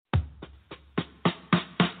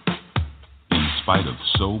spite of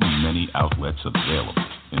so many outlets available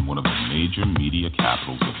in one of the major media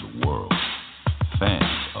capitals of the world,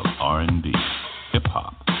 fans of R&B,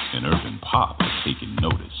 hip-hop, and urban pop have taken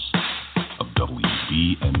notice of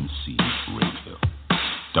WBMC Radio.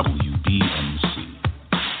 WBMC.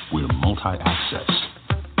 We're multi-access.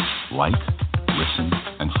 Like, listen,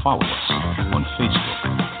 and follow us on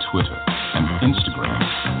Facebook, Twitter, and Instagram.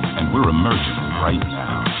 And we're emerging right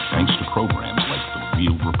now thanks to programs like The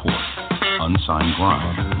Real Report, Unsigned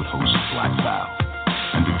Grind with host Black Val,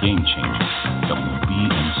 and The Game Changer,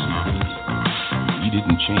 WBMC Radio. We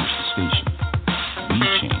didn't change the station. We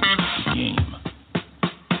changed the game.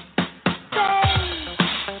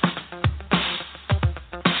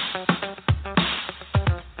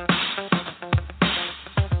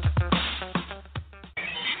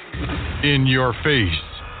 In your face,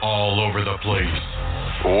 all over the place.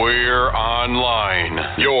 We're online.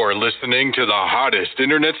 You're listening to the hottest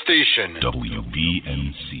internet station,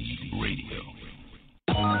 WBMC Radio.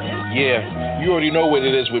 Yeah, you already know what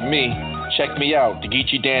it is with me. Check me out, the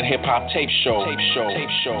Geechie Dan Hip Hop Tape Show.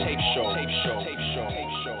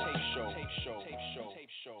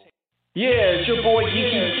 Yeah, it's your boy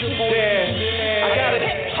Geechie Dan. I got a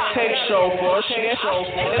tape show for a chance,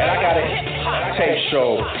 and I got a tape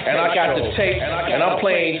show, and I got the tape, and I'm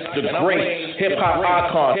playing the great hip hop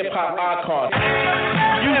icon.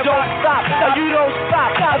 You don't stop, no, you don't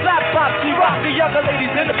stop. Rap, pop, rock the younger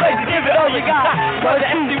ladies in the place to give it all you got. Cause the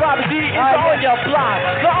MC Robert D is on your block.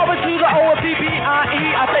 The O to the O and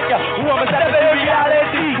PPIE. I take you, who I'm a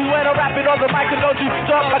reality. Who ain't a rapping on the mic, and don't you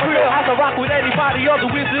talk like real. I can rock with anybody on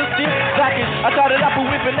the wizard still. I started up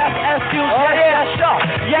with and that's S-Q. Yes, sure.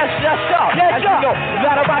 As you know,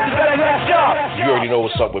 not about to better yes, sure. You already know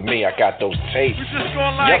what's up with me. I got those tapes. We're just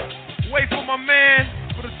gonna wait for my man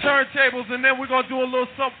for the turntables, and then we're gonna do a little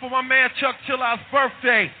something for my man Chuck Chillout's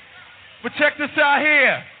birthday. But check this out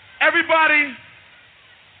here. Everybody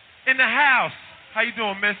in the house, how you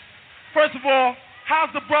doing, miss? First of all,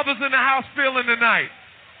 how's the brothers in the house feeling tonight?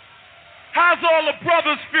 How's all the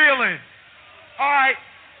brothers feeling? All right,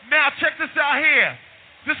 now check this out here.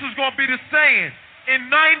 This is gonna be the saying. In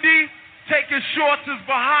 90, taking shorts is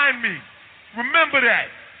behind me. Remember that.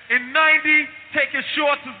 In 90, taking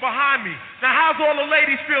shorts is behind me. Now, how's all the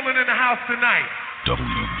ladies feeling in the house tonight?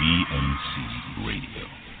 WBMC Radio.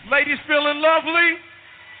 Ladies feeling lovely?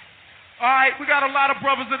 All right, we got a lot of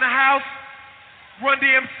brothers in the house. Run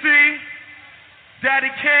DMC,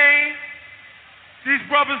 Daddy Kane, these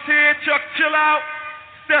brothers here, Chuck Chillout,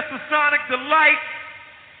 Stessa Sonic Delight,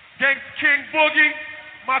 Gangsta King Boogie,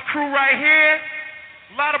 my crew right here.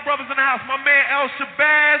 A lot of brothers in the house. My man El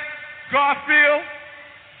Shabazz, Garfield,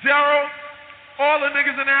 Daryl, all the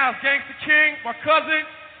niggas in the house. Gangsta King, my cousin,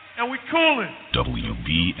 and we coolin'.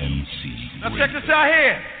 WBMC. Now check this out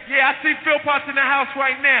here. Yeah, I see Phil Potts in the house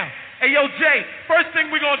right now. Hey, yo, Jay, first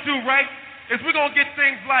thing we gonna do, right, is we gonna get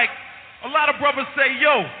things like, a lot of brothers say,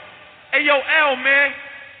 yo, hey, yo, L, man,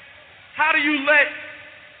 how do you let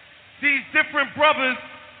these different brothers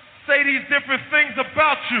say these different things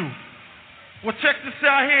about you? Well, check this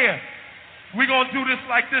out here. We're going to do this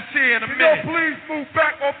like this here in a minute. Please move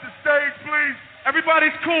back off the stage, please.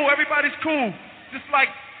 Everybody's cool. Just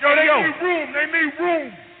like, they need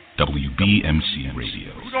room. WBMC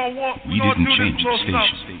Radio. We didn't change the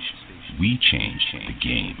station. We changed the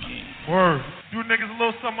game. Word. Do niggas a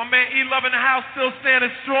little something. My man E-Love in the house still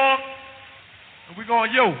standing strong. And we're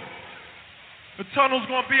going, the tunnel's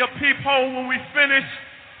going to be a peephole when we finish.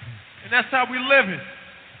 And that's how we living.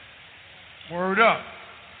 Word up.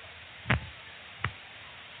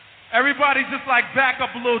 Everybody just like back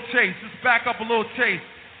up a little taste. Just back up a little taste.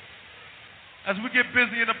 As we get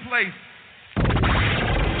busy in the place.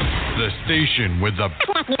 The station with the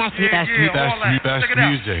best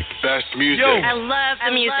music. Best music. Yo, I love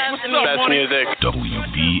the music. Best music.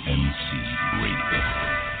 WBMC Radio.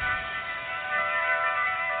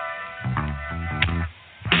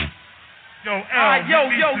 Yo.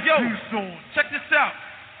 Check this out.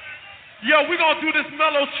 Yo, we gonna do this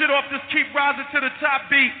mellow shit off this Keep Rising to the Top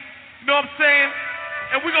beat. You know what I'm saying?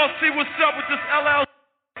 And we gonna see what's up with this LL.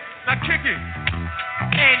 Now kick it.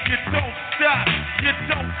 And you don't stop.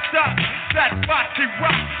 That body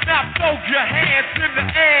rock. Now throw your hands in the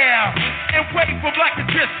air and wave them like you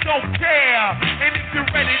just don't care. And if you're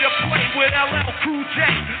ready to play with LL Cool J,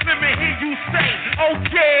 let me hear you say, oh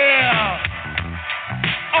yeah.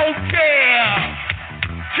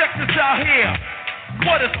 Check this out here.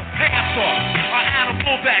 What is a panther? An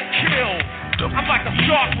animal that kills. I'm like a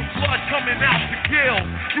shark with blood coming out the gills.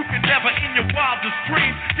 You can never in your wildest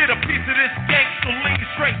dreams get a piece of this gangster lean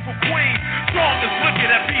straight for Queen. Strongest liquor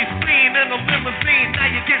that be seen in a limousine.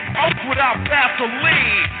 Now you're getting out without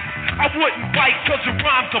Vaseline. I wouldn't fight cause your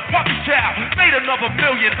rhymes are puppy child. Made another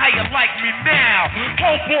million, how you like me now?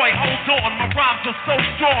 Oh boy, hold on, my rhymes are so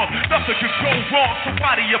strong. Nothing could go wrong, so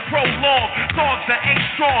why do you prolong? Songs that ain't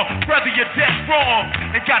strong, whether you're dead wrong.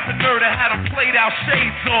 And got the nerve to have them played out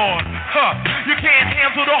shades on. You can't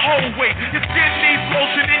handle the whole weight. Your skin needs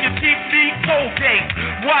lotion and your teeth need Colgate.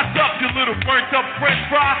 What's up, you little burnt up French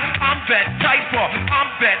fry? I'm that type of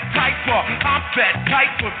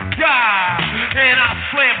guy. And I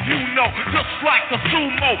slam you know, just like a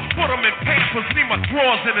sumo. Put him in Pampers, leave my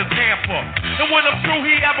drawers in his hamper. And when I'm through,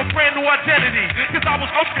 he have a brand new identity. Cause I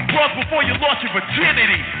was open drugs before you lost your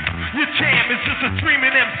virginity. Your jam is just a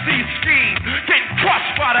dreaming MC scheme. Getting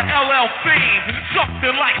crushed by the LL theme.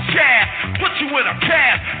 Something like Chad, put you in a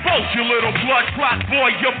cast. Both you little blood clot boy,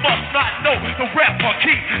 you must not know the rapper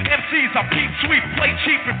key. MCs are peep sweet, play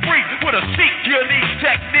cheap and free. With a chic, unique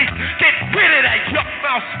technique. Get rid of that yuck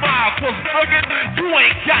mouth smile. Cause again, you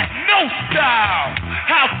ain't got no style.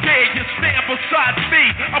 How dare you stand beside me?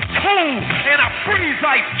 I'm cool and I freeze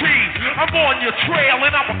iced tea. I'm on your trail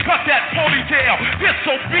and I'ma cut that ponytail.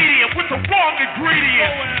 Disobedient with the wrong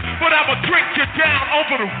ingredient. But I'ma drink you down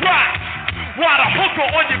over the rocks. While the hooker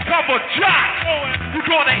on your cover jocks. You're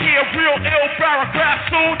gonna hear real ill paragraph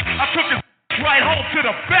soon. I took his right home to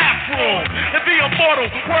the bathroom. And the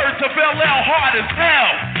immortal words of LL hard as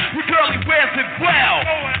hell. Your girlie wears it well.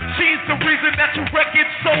 She's the reason that your record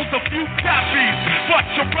sold a few copies. But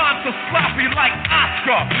your rhymes are sloppy like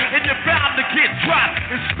Oscar. And you're bound to get dropped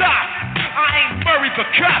and stopped. I ain't Murray the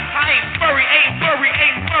cop. I ain't Murray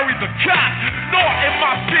the cop. Nor am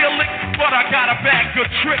I feeling, but I got a bag of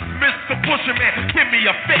tricks. Mr. Pusherman, give me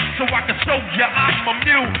a fix so I can show you I'm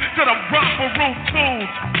immune to the romper room tunes.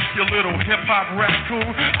 You little hip-hop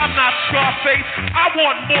raccoon. I'm not Scarface. I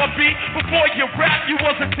want more beat. Before you rap, you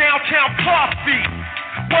was a downtown coffee.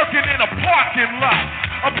 Working in a parking lot.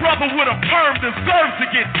 A brother with a perm deserves to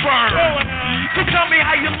get burned. So tell me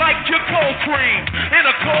how you like your cold cream. In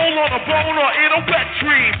a cold, on a bone, or in a wet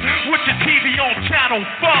dream. With your TV on channel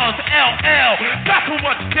Fuzz, LL. That's how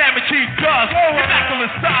much damage he does.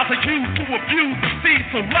 Immaculate styles are used to abuse the seeds,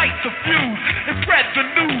 so light the fuse. And spread the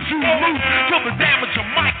news you lose. Till the damage a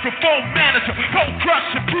microphone manager. Cold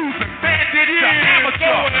crush and bruise and bandit the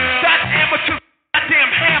amateur. That amateur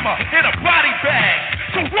goddamn hammer in a body bag.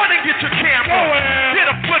 So run and get your camera. Hit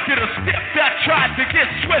a flick of the step that tried to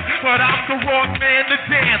get swift, but I'm the wrong man to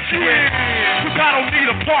dance with. Cause I don't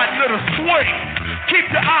need a partner to swing.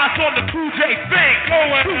 Keep your eyes on the Cool J thing.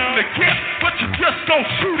 Shooting the gift, but you just don't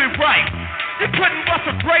shoot it right. You couldn't bust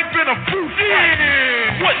a grape in a fruit fight.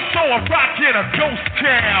 Wouldn't throw a rock in a ghost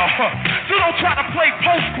town. So don't try to play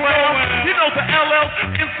post clown. You know the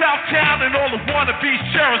LL's in South Town and all the wannabe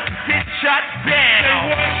sheriffs get shot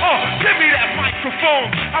down. Give me that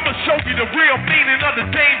microphone. I'ma show you the real meaning of the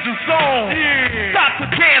danger zone. Stop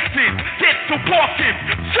the dancing, get to walking.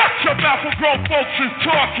 Shut your mouth when grown folks is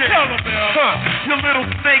talking. You little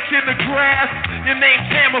snake in the grass. Your name's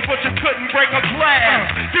Hammer, but you couldn't break a glass.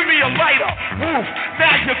 Give me a lighter. Woof,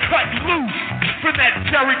 now you're cut loose from that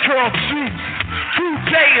Jerry curl juice. Cool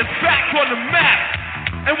J is back on the map.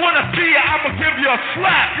 And when I see you, I'ma give you a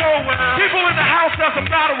slap. People in the house, as a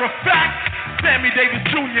matter of fact, Sammy Davis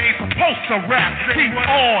Jr. ain't supposed to rap. He's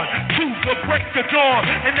on to the break of dawn.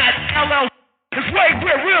 And that LL is right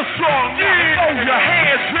where real strong. Throw your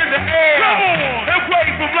hands in the air. And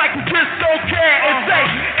wave them like you just don't care. And say,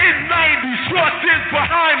 in 90, Shorts is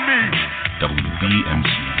behind me.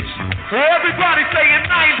 WBMC. Everybody say in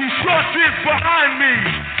 90, Shorts is behind me.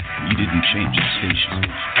 We didn't change the station.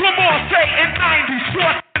 Come on, say in 90,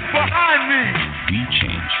 Shorts is behind me. We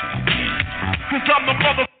changed the game. Cause I'm the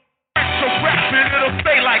motherfucker, so rapping, it'll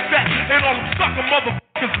stay like that. And all them sucker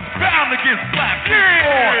motherfuckers is bound to get slapped.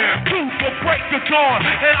 To the break of dawn.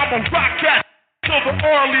 And I'ma rock that till the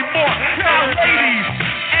early morning. Now ladies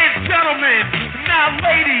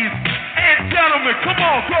and gentlemen, come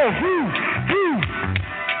on, go, who?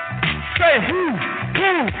 Say who?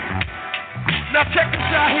 Now check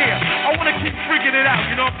this out here. I want to keep freaking it out,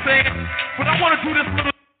 you know what I'm saying? But I want to do this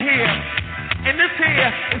little here. And this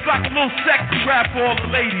here is like a little sexy rap for all the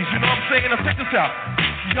ladies, you know what I'm saying? Now check this out.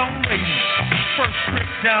 Young ladies, first trip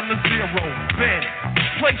down to zero. Then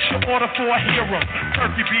place your order for a hero.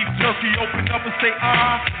 Turkey, beef, jerky, open up and say,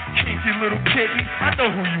 kinky little kitten, I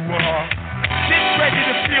know who you are. Get ready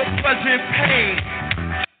to feel pleasure and pain.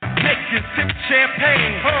 Take your sip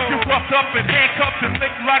champagne. You roughed up and handcuffed and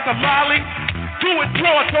licked like a lolly. Do it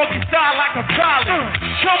raw, doggy style like a collie.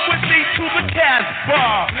 Come with me to the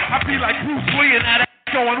Casbah. I be like Bruce Lee and that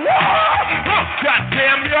ass going, whoa! God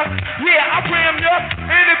damn ya. Yeah, I ram ya.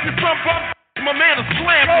 And if you're from my man a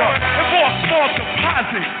slammer and for a small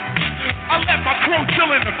deposit. I left my crew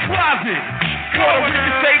chill in the closet. Puerto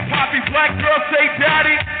Rican say poppy, black girl say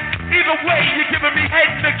daddy. Either way, you're giving me head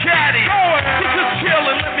in the caddy. So just chill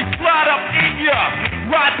and let me slide up in ya.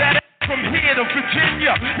 Ride that ass from here to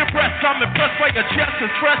Virginia. Your breast, I'm impressed by your chest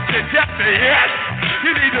and stress your depth. Yes,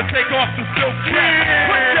 you need to take off the silk cap.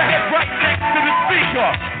 Put your head right next to the speaker,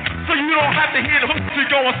 so you don't have to hear the hoochie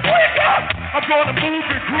going, wake up! I'm gonna move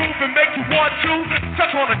and groove and make you want to.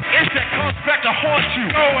 Suck on an inch that comes back to haunt you.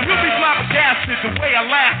 You'll be flabbergasted the way I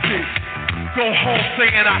lasted. Go home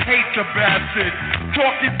saying I hate the bastard.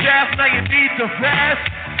 Talking gas, now you need the fast.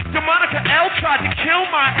 The Monica L tried to kill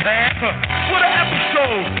my ass. What an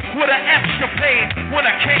episode, what an escapade. When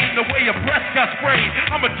I came the way your breast got sprayed.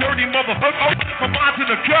 I'm a dirty motherfucker, my mind's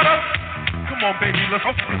in the gutter. Come on, baby, let's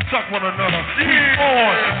suck one another. Keep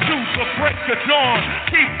on, to the break of dawn.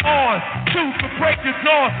 Keep on, to the break of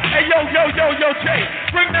dawn. Hey, yo, Jay,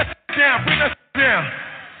 bring that down,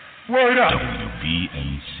 Word up.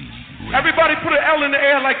 WBMC. Everybody put an L in the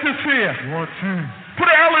air like this here. 1, 2.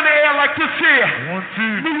 Put an L in the air like this here. 1,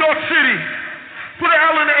 2. New York City. Put an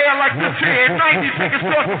L in the air like this here. 90 seconds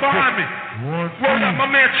starts behind me. 1, 2. Word up,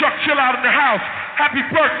 my man Chuck Chill out in the house. Happy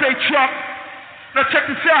birthday, Chuck. Now check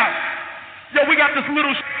this out. Yo, we got this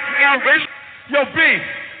little Yo, B,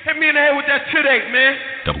 hit me in the head with that tit ache, man.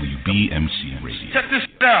 WBMC Radio. Check this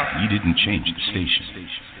out. We didn't change the station.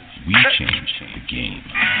 We changed the game.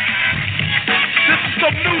 This is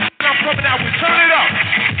some new shit I'm coming out with. Turn it up.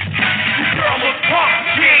 This girl look punk.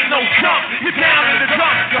 She ain't no chump. You're down in the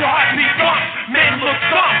dump. Your heartbeat thump. Men look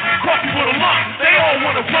thump. Coffee with a lump. They all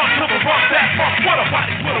want to run to the rump. That funk. What a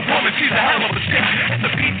body, what a woman. She's a hell of a chick. And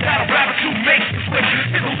the beat that a rabbit who makes the switch.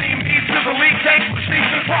 Sizzling means sizzling. Thanks for the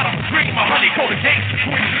season. Part of a dream. A honey coated gangster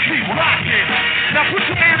queen. She rockin'. Now put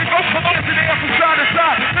your hands up. Come on to the air from side to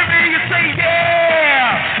side. Let me hear you say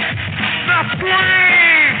yeah. Now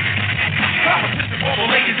scream! Competition for the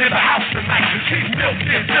ladies in the house tonight. She's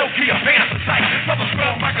milky and silky, a fantasite. Mother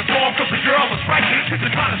smell like a storm cause the girl is right. She's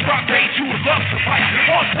the kind of rock bait you would love to fight.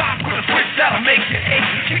 On top with a switch that'll make you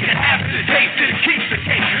ache. She can have it, taste it, and keeps the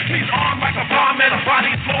cake. She's armed like a bomb and her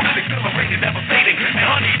body's loaded, exhilarated, devastating, and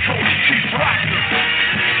honey-coated. She's rocking.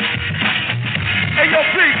 Hey, yo,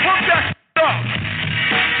 P, pump that shit up.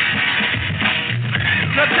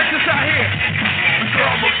 Now check this out here. The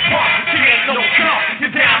girl looks punk, she ain't no chump.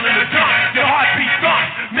 You're down in the dump, your heartbeat thump.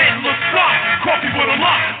 Men look plump, coffee with a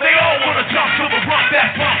lump. They all wanna jump to the rump,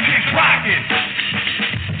 that bump keeps rocking.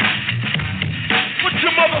 Put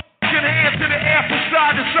your motherfucking hands in the air from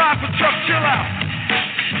side to side for Chuck Chill Out.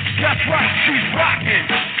 That's right, she's rocking.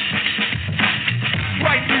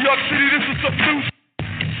 Right, New York City, this is some new.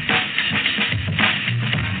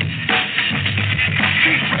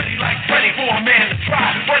 She's ready for a man to try.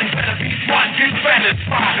 Ready better be smart and get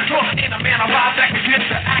satisfied. Throwing in a man alive that can get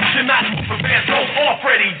to action. Not Luther Vandross or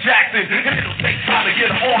Freddie Jackson. And it'll take time to get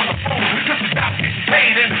her on the phone. Cause she's out getting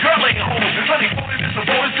paid and the girl ain't home. Honey voted is a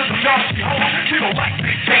bonus to the job she holds. She don't like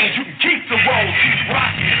big change, you can keep the roll. She's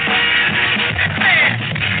rocking.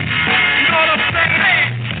 You know what I'm saying?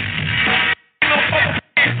 You know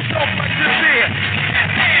stuff like this here.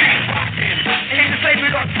 She's rocking. And you say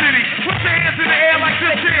New York City. Put your hands in the air like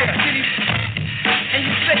this here. And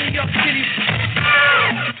you say New York City.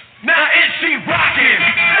 Now is she rocking?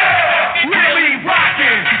 Really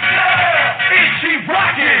rocking? Is she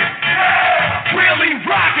rocking? Really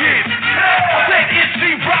rocking? I said, is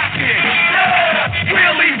she rocking?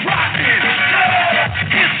 Really rocking?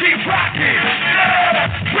 Is she rocking?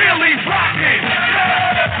 Really rocking?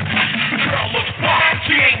 The girl looks punk,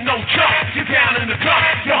 she ain't no chump. You're down in the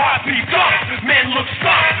dump, your heartbeat thump. Men look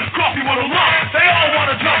stuck, coffee with a lump. They all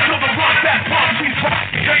wanna jump to the rump, that pump she's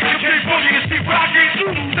rocking. You keep boogie and she rocking.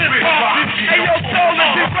 Hey yo, Solo,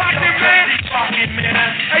 she rocking,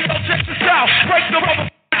 man. Hey yo, check this out, break the rubber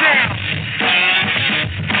down.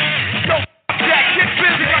 Yo, Jack, get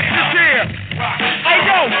busy like this here. Hey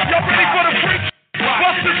yo, y'all ready for the freak?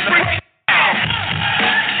 Bust this freak out.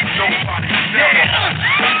 Nobody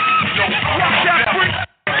rock that freak.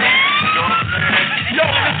 Yo,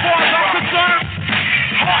 as far as I'm concerned,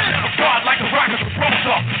 hard never fraud like a rocket of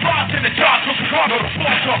rotor. Frauds in the charts from Chicago to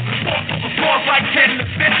Florida. Walked through the floors like 10 to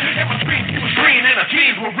 6. And my screen, he was green and her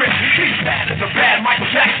jeans were rich. She's bad as a bad Michael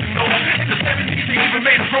Jackson, no. In the 70s, he even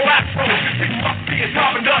made a throw afro. She must be a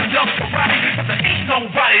carbon done just karate. But there ain't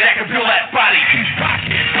nobody that can feel that body. She's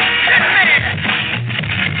rocking.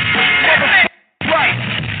 Right.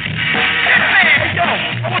 Hey, yo,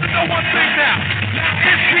 I want to know one thing now.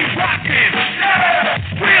 Is she rocking?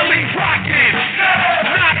 Really rocking?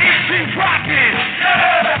 Now, is she rocking?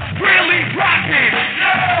 Really rocking?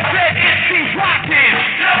 I said, is she rocking?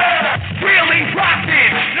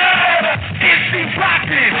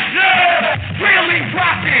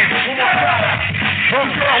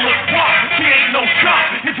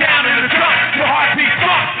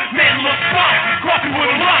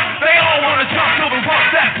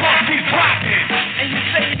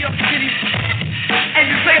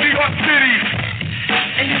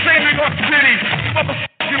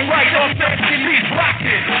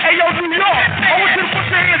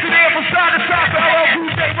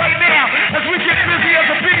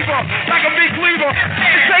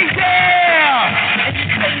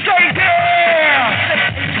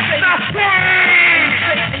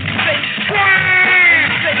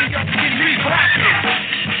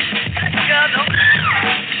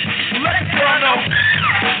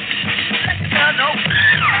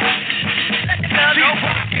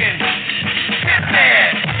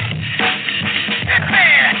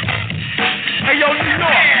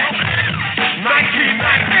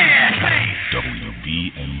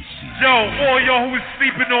 WBMC. Yo, all y'all who was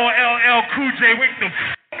sleeping on LL Cool J, wake the f***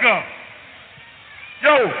 up.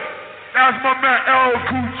 Yo, that's my man LL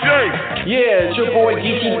Cool J. Yeah, it's your boy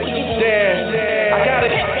Geechie. I got a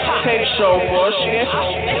tape show for us,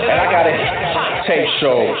 and I got a tape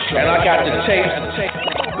show, and I got the tape.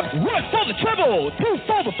 One for the treble, two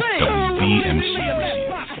for the bass. WBMC.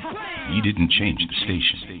 We didn't change the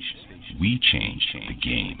station. We changed the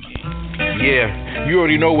game. Yeah, you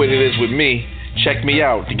already know what it is with me. Check me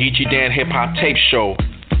out, the Geechie Dan Hip Hop Tape Show.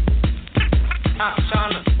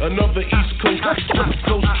 Another East Coast track.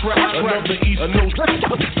 Another East Coast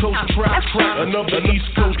track. Another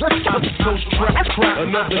East Coast track.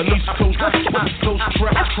 Another East Coast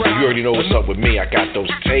track. You already know what's up with me. I got those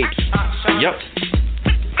tapes. Yep.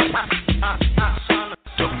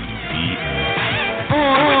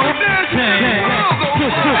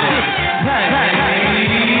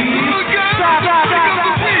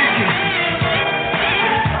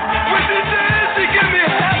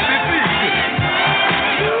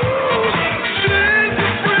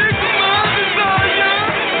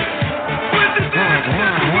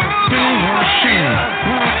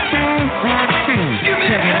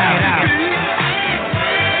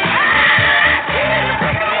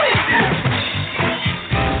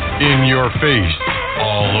 In your face,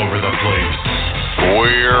 all over the place.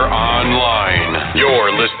 We're online.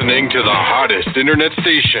 You're listening to the hottest internet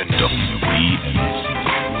station. WBMC Radio.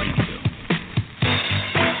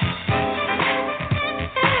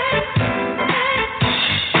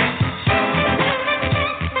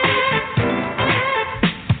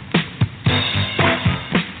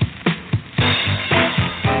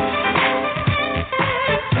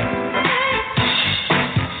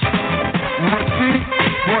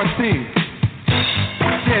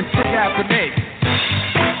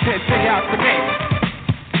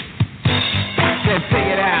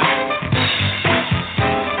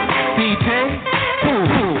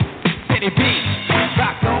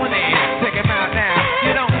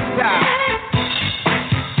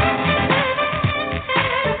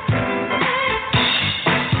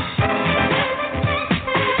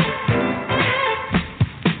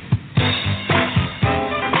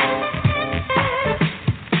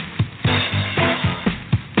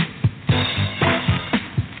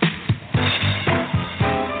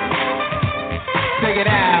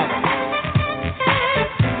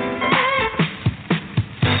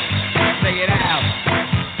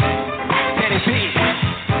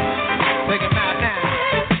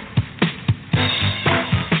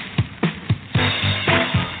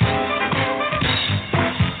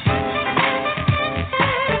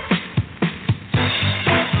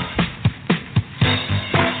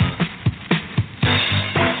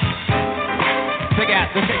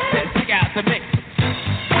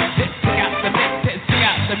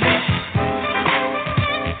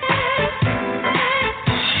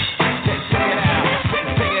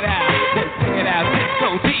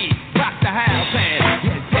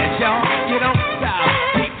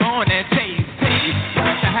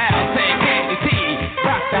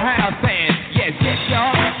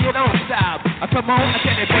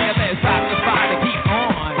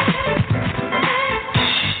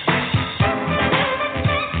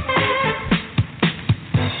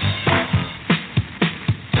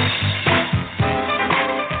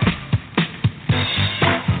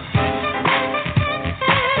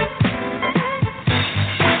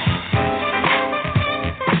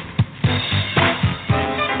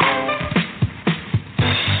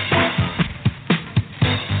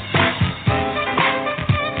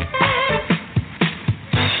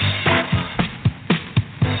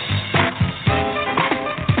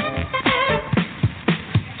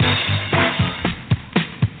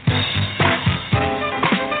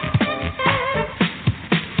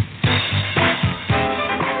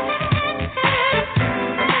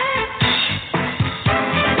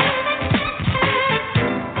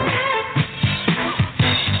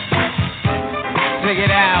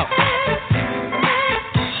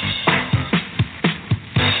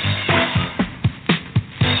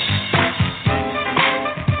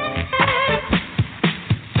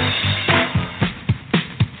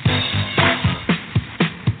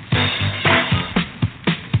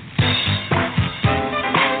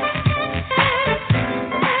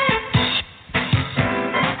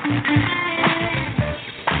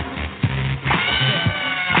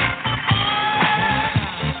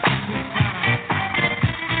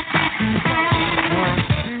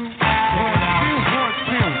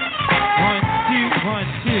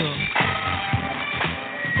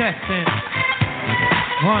 Testing.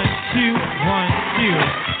 1, 2, 1,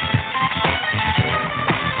 2.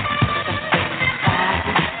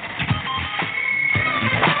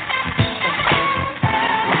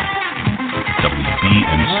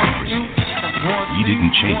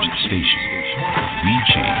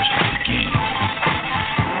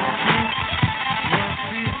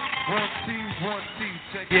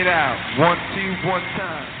 check it out. 1, 2, 1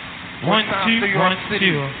 time. 1, 2, 1,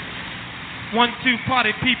 2. 1, 2,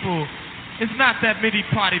 party people. It's not that many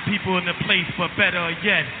party people in the place, but better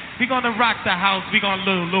yet, we gonna rock the house. We gonna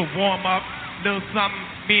little warm up, little something.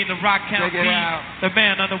 Me and the Rock County, the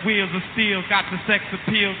man on the wheels of steel, got the sex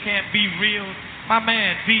appeal, can't be real. My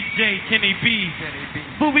man, DJ Kenny B.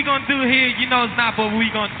 What we gonna do here, you know it's not what we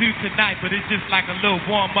gonna do tonight, but it's just like a little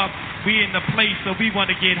warm up. We in the place, so we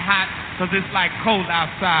wanna get hot, cause it's like cold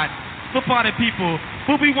outside. So party people,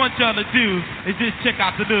 what we want y'all to do is just check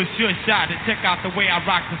out the little sure shot and check out the way I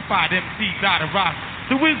rock the spot, MC.Rock.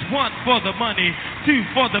 So it's 1 for the money, 2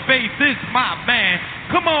 for the bass, this my man.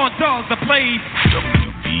 Come on, dogs, the place.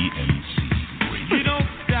 WBMC. You don't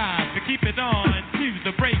stop, to keep it on to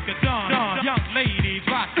the break of dawn. Young ladies,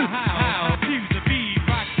 rock the house, to the beat,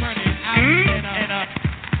 rock turning out and up.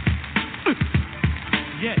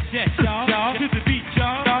 Yes, y'all, to the beat,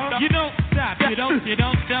 y'all. You don't stop, you don't.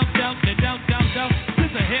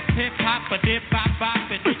 This a hip hop, a dip bop,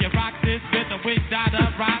 and then you rock this with the wig, rock.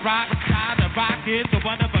 Rock is the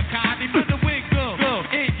one of a kind. He put the wig go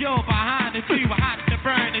in your behind, and you hot to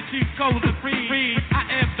burn, and you cold to free. I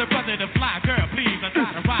am the brother to fly, girl, please. I'm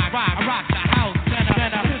trying to rock. I rock the house, and to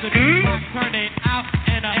the beat, rock, turn it out,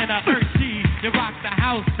 and a Hershey. You rock the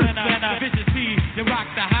house, and a Vicious C. You rock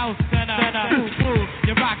the house, and a Boo.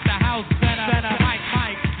 You rock the house, and a Mike.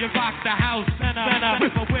 You rock the house, and a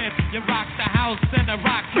Whip. You rock the house, and a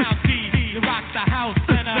Rock County. You rock the house,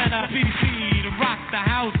 and a BBC. You rock the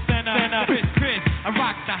house, and a Chris. I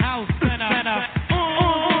rock the house, and a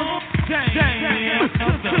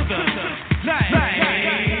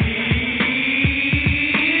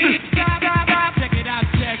check it out,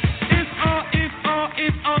 check. It's on.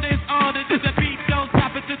 It is a beat, don't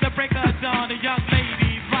stop it to the break of dawn. The young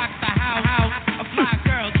ladies rock the house. A fly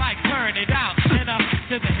girls like turn it out. And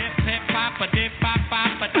to the hip hop, a dip bop,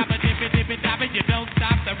 a dabba dip, you don't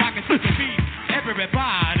stop the rockin' to the beat.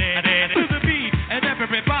 Everybody to the beat, and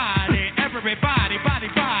everybody, body.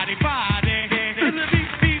 To the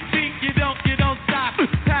beat, you don't stop.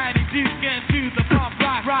 Tiny juice get to the pump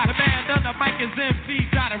rock. The man on the mic is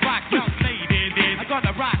MC.Rock. Young ladies, I'm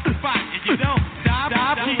gonna rock the spot, and you don't stop.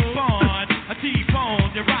 Keep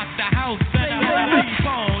on, you rock the house, and keep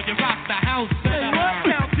on, you rock the house, and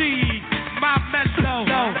County, my mellow.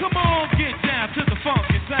 Come on, get down to the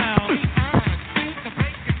funky sound.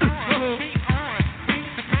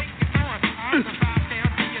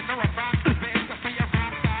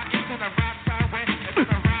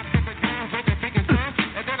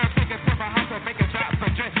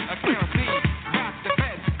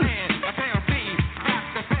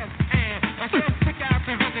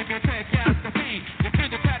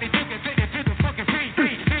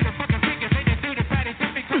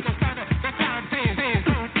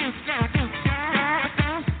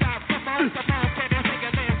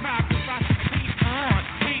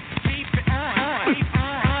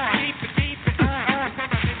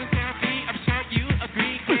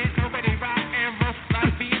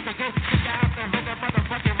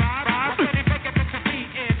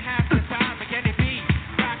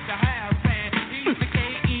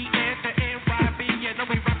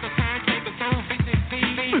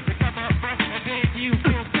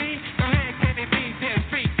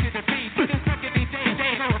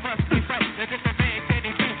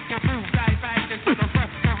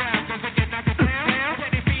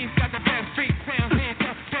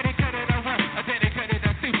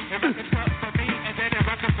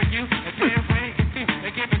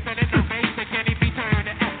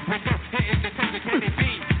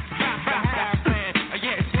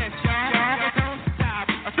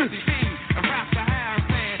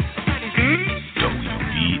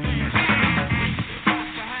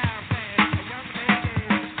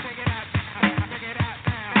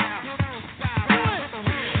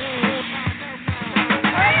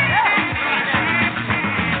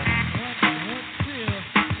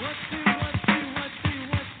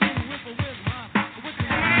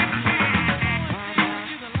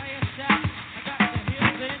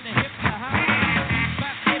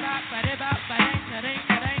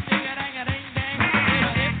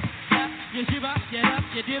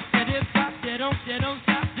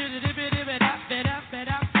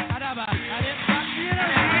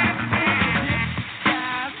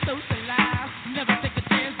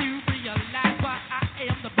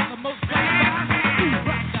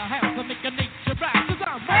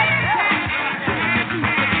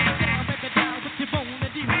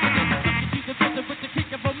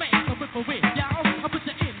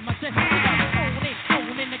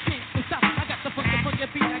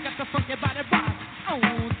 Your body rock on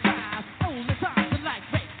time, to like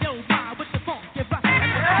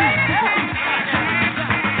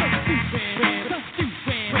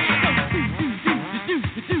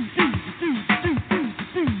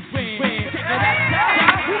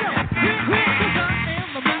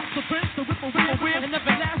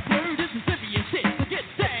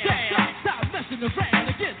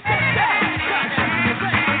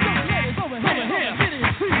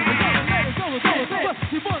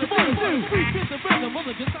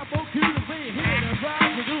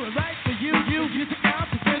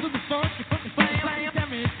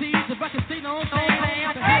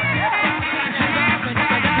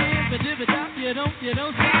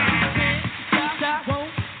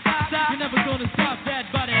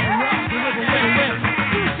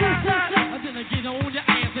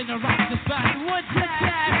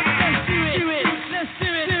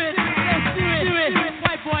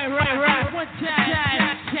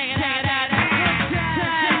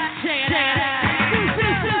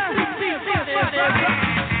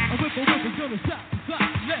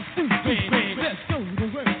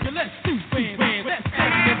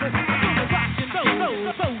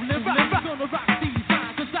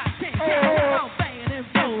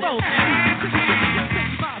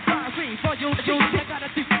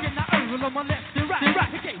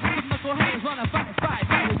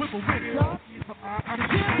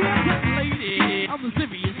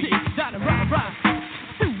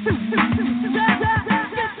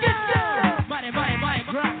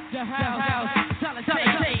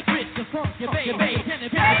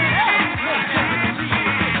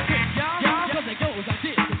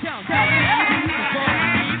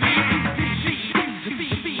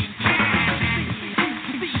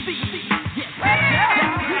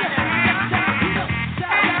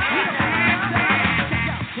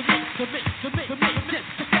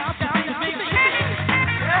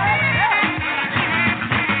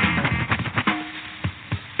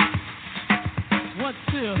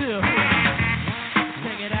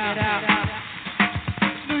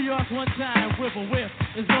triple whip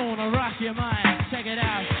is gonna rock your mind. Check it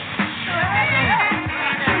out.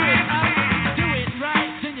 Do it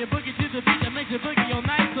right, then you boogie to the beat that makes you boogie all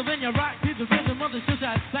night. So then you rock to the rhythm of the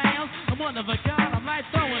shot sound. I'm one of a kind, I'm like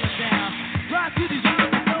throwing it down. Rock to these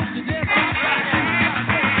rhymes that goes to death.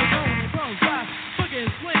 Boogie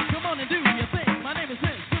swing, come on and do your thing. My name is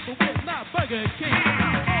Vince, triple whip, not Burger King.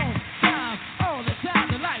 On time, all the time,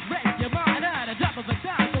 the light wreck your mind at a drop of a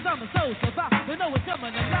dime. Cause I'm a soul survivor, they know it's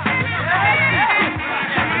coming alive.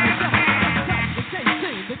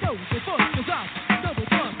 The go, the fuck, cause I'm double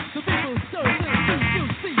fun. The people stir things you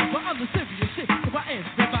see, but I'm the serious shit. So why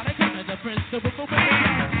everybody coming to principle for what they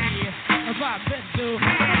got here? If I've been through,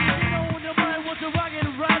 you know in your mind, want to rock it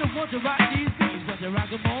right or want to rock these things, want to rock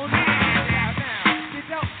them on. Now, you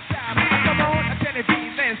don't stop. Come on, I tell you,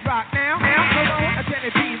 let's rock now. Come on, I tell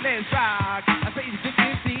you, let's rock. I say you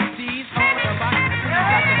think these on the box.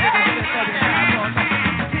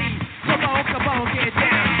 Come on, get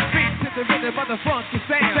down. Beat to the rhythm of the funky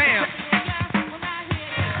sound.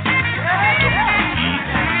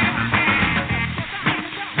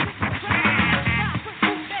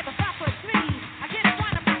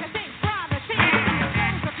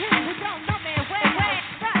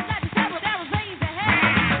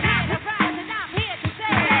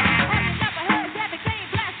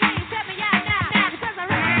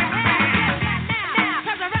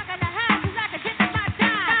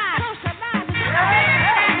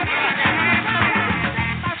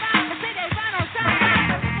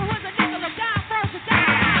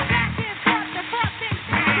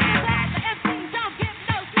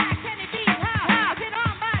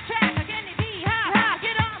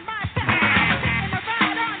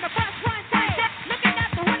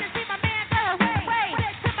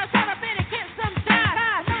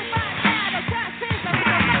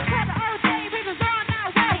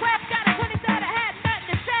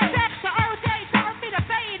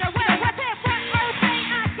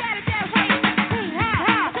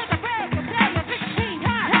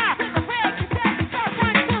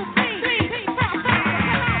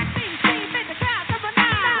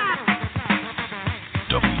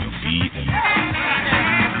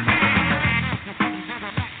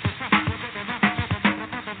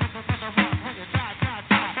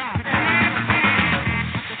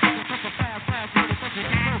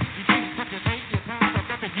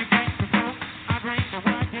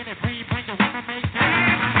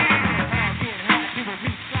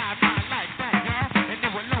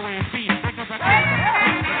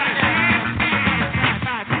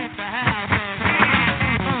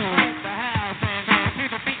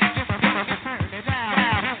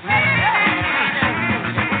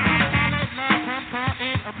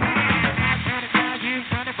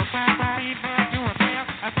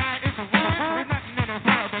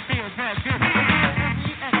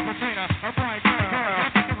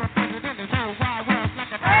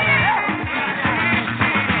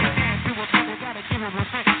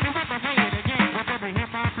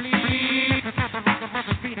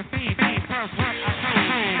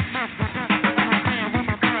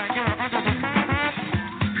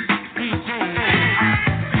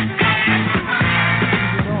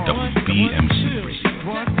 WBMC Radio.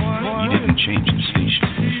 We didn't change the station.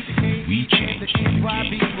 We changed the game.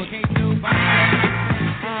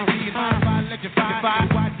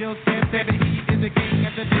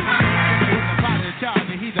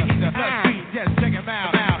 Just check him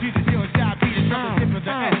out. He's a real job, he's a trouble tip of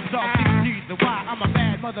the S. He's the why. I'm a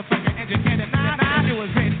bad motherfucker, educated. I do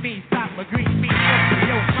is red meat, stop my green meat.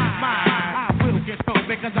 Yo, my, I will get sold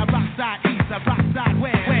because I rock side east, I rock side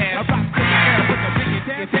west. I rock to the girl with the biggest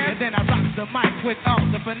test, and then I rock the mic with all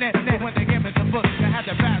the finesse. When they give me the book, I had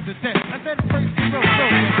to pass the test. I said first zero,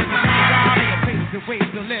 the ways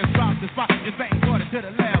to live, drop the spot, just bang quarter to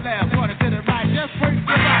the left, quarter to the right, just work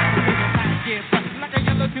the right. Get like a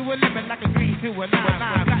yellow to a lemon, like a green to a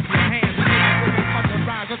lime. Got your hands, on the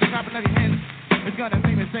rise of the top of the hands. It's gonna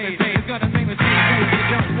make me say, it's gonna make me say, you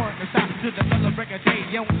don't want to stop to the color break a day,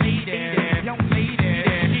 young lady,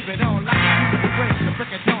 keep it on like you the break the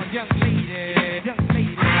break of dawn, young lady, to the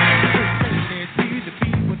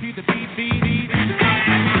beat, with you the beat,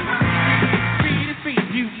 speed,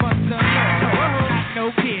 you must know, not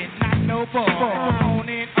no kid, not no boy, on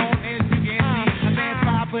it, you can see, a man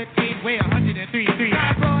 5'8", weigh 103,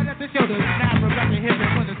 broad at the shoulders, now we're back to hip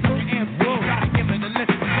for the second and full, gotta give it a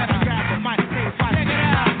listen, gotta grab the mic, check it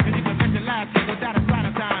out, and you can mention your last name without a spot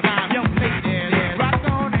of time, young lady, rock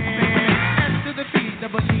on it, S to the beat, the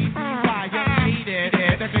believe why, young lady,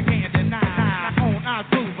 that you can't deny, I'm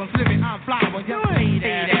smooth, I'm slipping, I'm fly, well, young lady,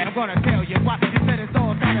 I'm gonna tell you why, you said it's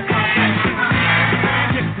all better,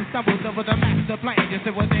 stumbles over the master plane. Just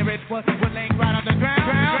it was there, it was laying right on the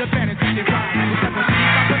ground. The fantasy divine.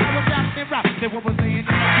 When I was out and rock, they what was saying in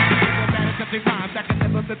my feet. The fantasy rhymes that can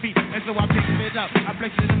never be beat. And so I picked it up, I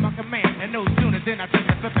placed it in my command. And no sooner than I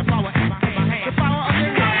took the power in my hand. The power of the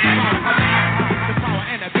rock, the power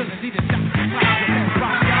and ability to stop the clouds with that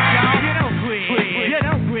rock. Y'all, you don't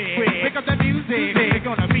quit. Pick up the music, we're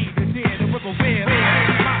gonna be the dead, the whippoorwill.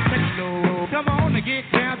 Come on and get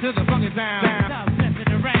down to the funky sound. Stop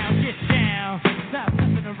messing around, get down. Stop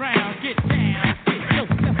messing around, get down. Get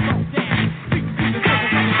yourself on down. Speak to the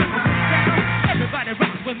sound. Everybody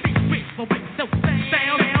rock with me, so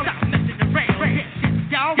sound. Stop messing around.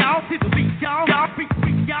 Y'all to the beat, y'all beat,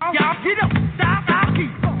 y'all get up, stop, I'll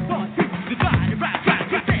keep on to the body, right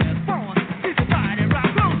there, on to the body,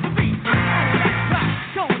 right on the beat, rock,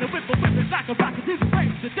 going to whip it like a rocket to the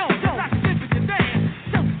place, so don't like a dip in your dance,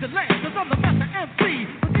 don't delay, 'cause I'm the master MC,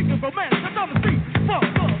 the king of romance, that's on the street, for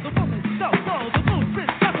the woman, so the movement,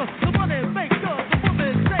 the one that makes the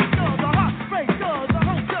woman say the heart break, the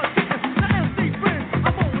whole judge, the MC friend,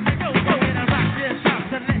 I'm on the go, and I rock this house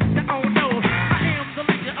to let you all know, I am the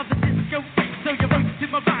leader of the disco beat, so you're right to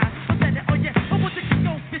my mind, I said it, oh yeah, I want you to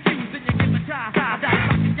go get you, then you give a try,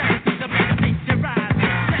 rockin' y'all to the man, make you ride,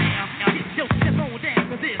 down, get your step on down,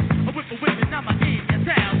 'cause this, a whip and I'm a in your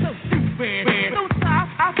town, so stupid, don't stop,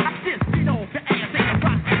 I'll just beat off your ass, and I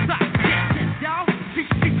rock, yes, y'all, beat,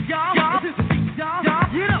 y'all, this is the beat, y'all,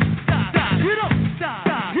 you don't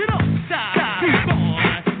stop, keep on,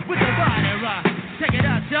 with the body rock, check it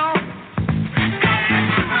out, y'all.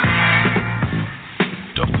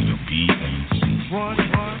 WBMC. One.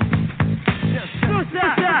 Yes,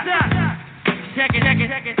 check it out.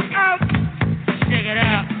 Check it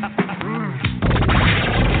out.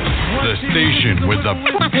 The station with the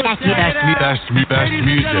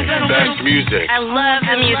best music. I love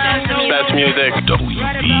the music. Best music.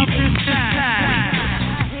 WBMC.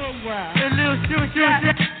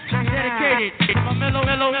 Dedicated. My mellow.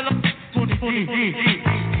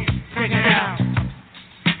 Check it out.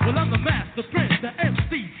 Well, I'm the master prince, the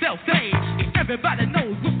MC self-made. Everybody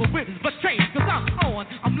knows whip is betrayed. 'Cause I'm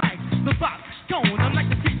like the box cone. I'm like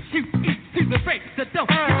the teach eat to the break the dough.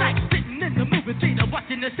 You like sitting in the movie theater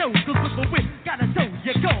watching the show. 'Cause whip gotta show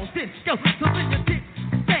you go disco. So then you dip,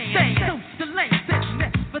 stand, don't delay, sitting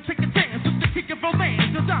there, but take a chance with the kick of romance.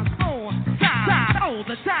 'Cause I'm on time all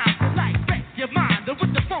the time. You like wreck your mind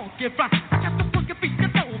with the funky rock. I got the funky beat, you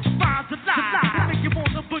know, find the lie. Make you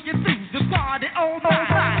wanna boogie through the party all night.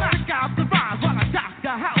 Check out the rhymes while I dock the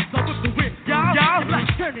house. I whip the whip, y'all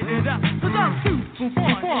like turning it up. 'Cause I'm 2 for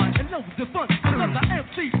 1 and loads of fun. 'Cause I'm the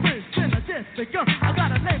MC Prince and I just begun. I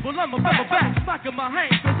got a label on my back of my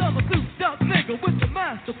hand. 'Cause I'm a souped up nigga with the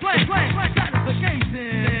master plan.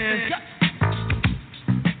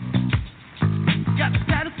 Got the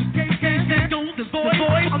satisfaction, golden boy.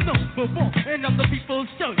 I'm number 1 and I'm the people's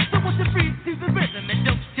choice. So what's the free to the rhythm and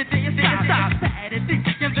don't you dare stop. Saturday,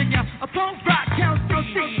 giving ya a punk rock count to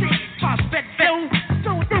see. Pop that bell,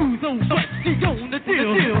 don't do what you gonna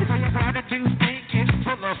do. How to do things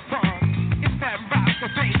full of fun. It's that rock, the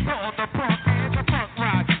bass, all the punk and the punk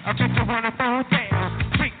rock. I bet you wanna throw down.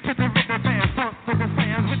 Speak to the rhythm and funk with the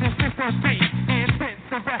fans with the system beat. Intense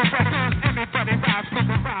the rap. Everybody rocks with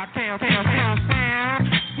the rock down.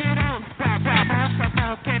 You don't stop. Come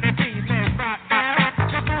on, can it be that rock?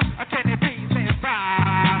 Come on, can it be that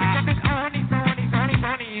rock? It's only,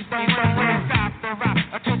 don't stop the rock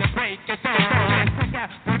until the break is on. Check out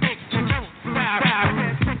the mix, you don't stop.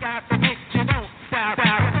 Check out the mix, you don't stop.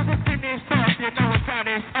 When it's finished up, you know it's on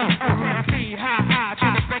its own. See high to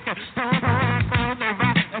the breaker. Don't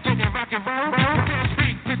rock until you rock and roll.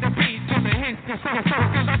 Speak to the beat till it hits the soul.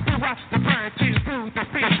 Cause I do watch the bird to through the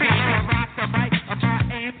feet. Rock the mic, I'm not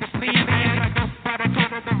aim to please me. I go by the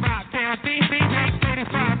corner of the rock down deep.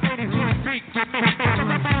 85, 82, street to me. Cause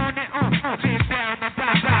I'm on it, get down the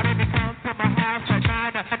block. When it comes to my house at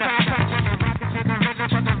 9 o'clock. When the rock is in the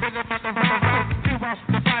rhythm of the rock. You watch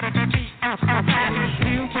the body of me. It's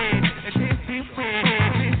stupid.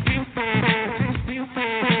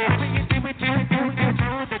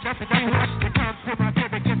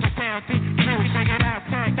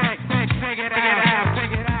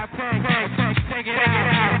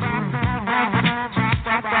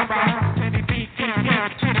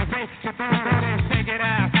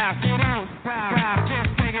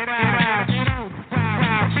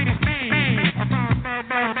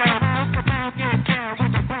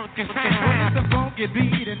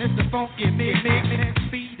 Beat and it's the funky mix and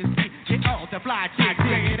speed and speed. Get all the fly chick,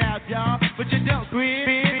 check it out, y'all. But you don't quit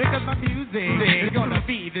because my music is gonna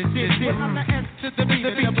be the shit. I'm the S to the B,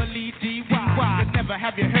 the double E T Y. Never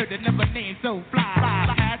have you heard it, never named so fly.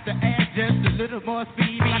 I had to add just a little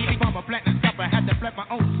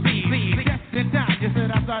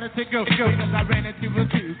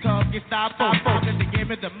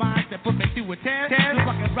me the mind that put me through a test. So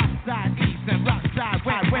I can rock side east and rock side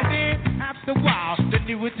west. Then after a while, they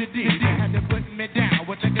knew what to do. They had to put me down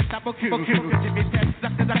with the Gestapo crew. Give me test,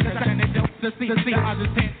 suckers, and they don't to see. I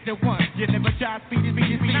was 10 to 1. You never try to speed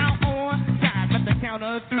it. Now on time at the count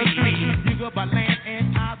of 3. You go by land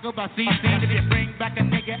and I'll go by sea. If you bring back a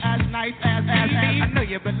nigga as nice as me, I know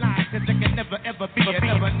you've been lying, cause there can never ever be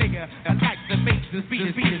another nigga that likes to make the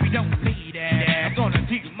speed. We don't need that. I'm gonna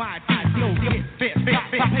teach my flow, get fit,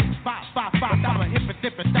 pop, I'm a hip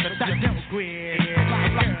don't quit.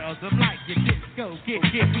 Like girls, I'm like your disco, get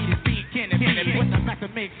me the speed, can it, when I'm about to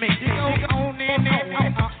make, you go on in there,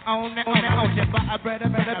 on your better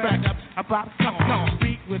back up, about song,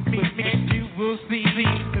 speak with me, and you will see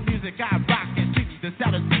the music I rock and to the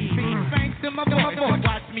sound of me. Thanks to my voice,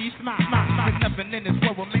 watch me smile. There's nothing in this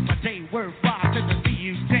world will make my day worthwhile. Just to see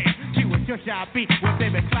you dance, you and your shy beat. Well,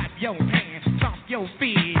 baby, clap your hands, stomp your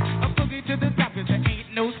feet. I'm boogie to the top, cause there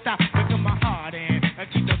ain't no stop. Look at my heart and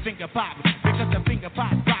keep the finger pop. Because the finger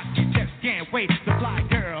pop rock, you just can't wait to fly,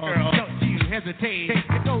 girl. Don't you hesitate.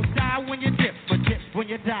 It goes die when you dip, but dip when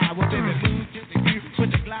you die. Well, baby, move just to you,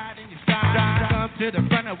 put the glide in your stride. Come to the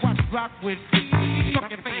front and watch rock with me.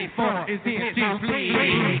 Fucking phase 4 is here to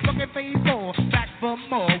play. Fucking phase 4, back for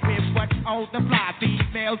more with what all the fly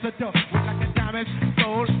females adore. With like a diamond,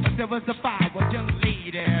 gold, a silver, sapphire, a young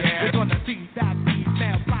lady. We're gonna see that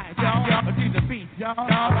female fly, y'all. See the beat,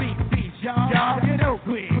 y'all. Beat, y'all. You know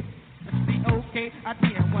quick. See, okay, I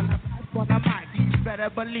did when I might. You better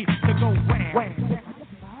believe to go wham.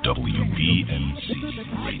 WBMC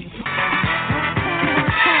Radio.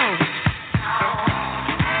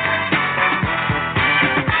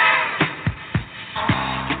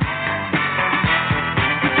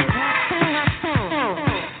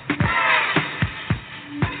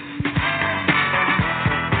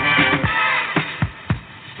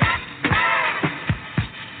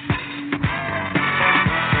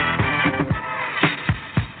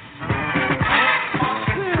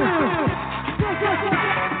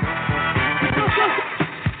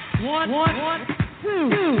 One, two.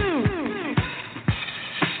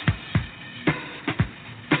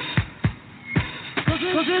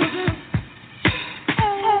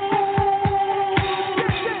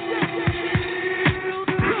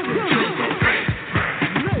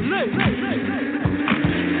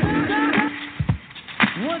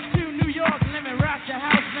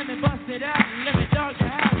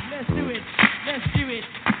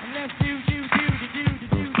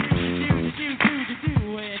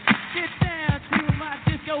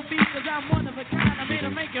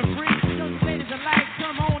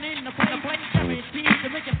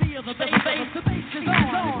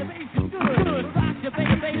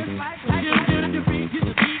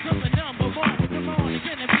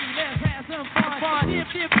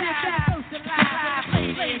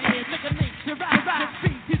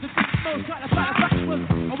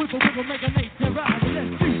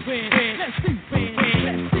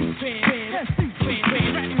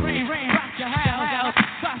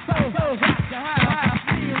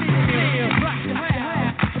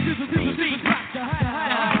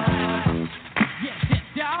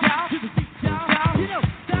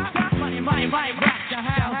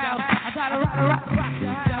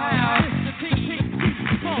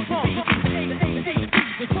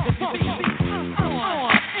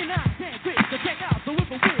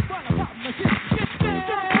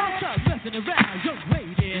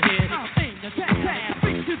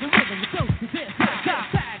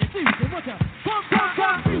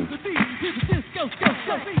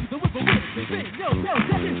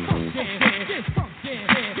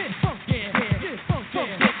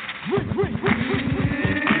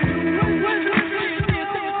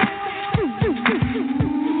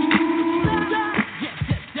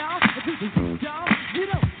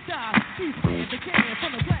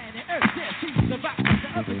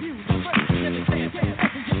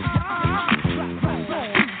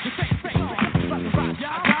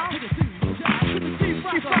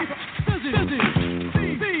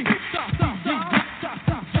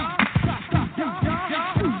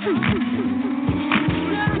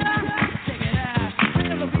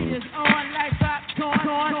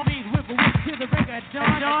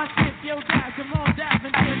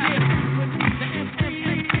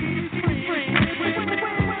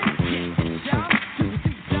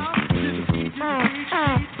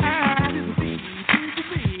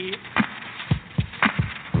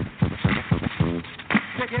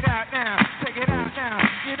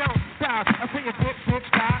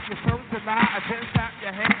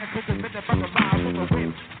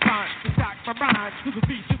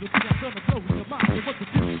 What to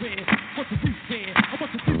do, man? What to do, man? What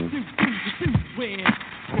to do,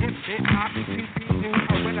 It's not me,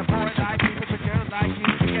 when a boy like me, with a girl like me,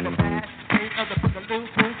 get a bad taste of the boogaloo.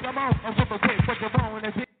 Come on, a whip away, what you want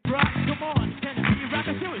is it? Rock, come on, can it be rock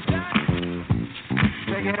to it, shot?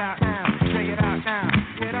 Check it out now, check it out now.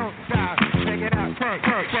 You don't stop, check it out, check it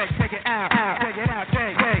out, check it out,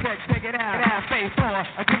 check it out, face four,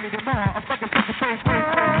 give me the more, a fucking face four,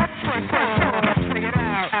 check it out, Check it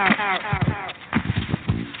out, check it out.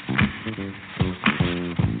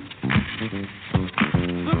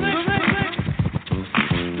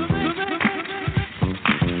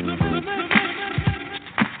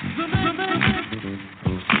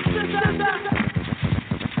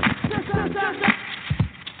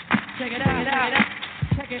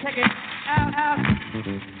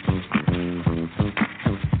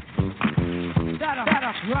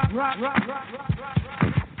 Rock.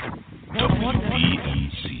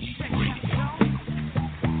 WBMC Radio.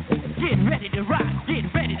 Get ready to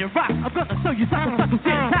rock. I'm gonna show you something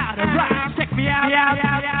how to rock. Check me out.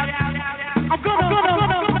 I'm gonna rock.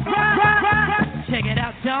 Check it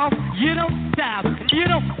out, y'all. You don't stop.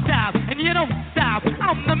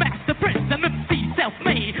 I'm the master prince, I'm MC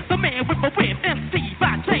self-made, the man with a whip, MC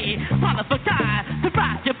by trade. Qualified to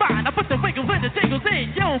ride your mind. I put the wiggles and the jingles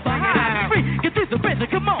in your behind. Free, get through the rhythm,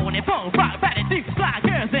 come on and boom, rock, ride it, do fly,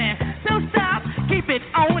 girls, and don't stop. Keep it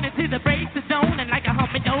on until the breaks the zone, and like a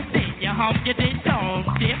humming dope, then you hum, you did don't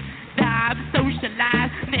dip, dive,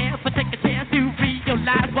 socialize, never take a chance to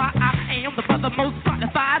realize why I am the brother most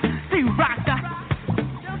qualified to rock the.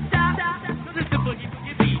 Don't stop, this is the boogie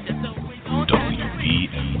beat, that's always on time.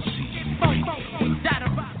 WBMC.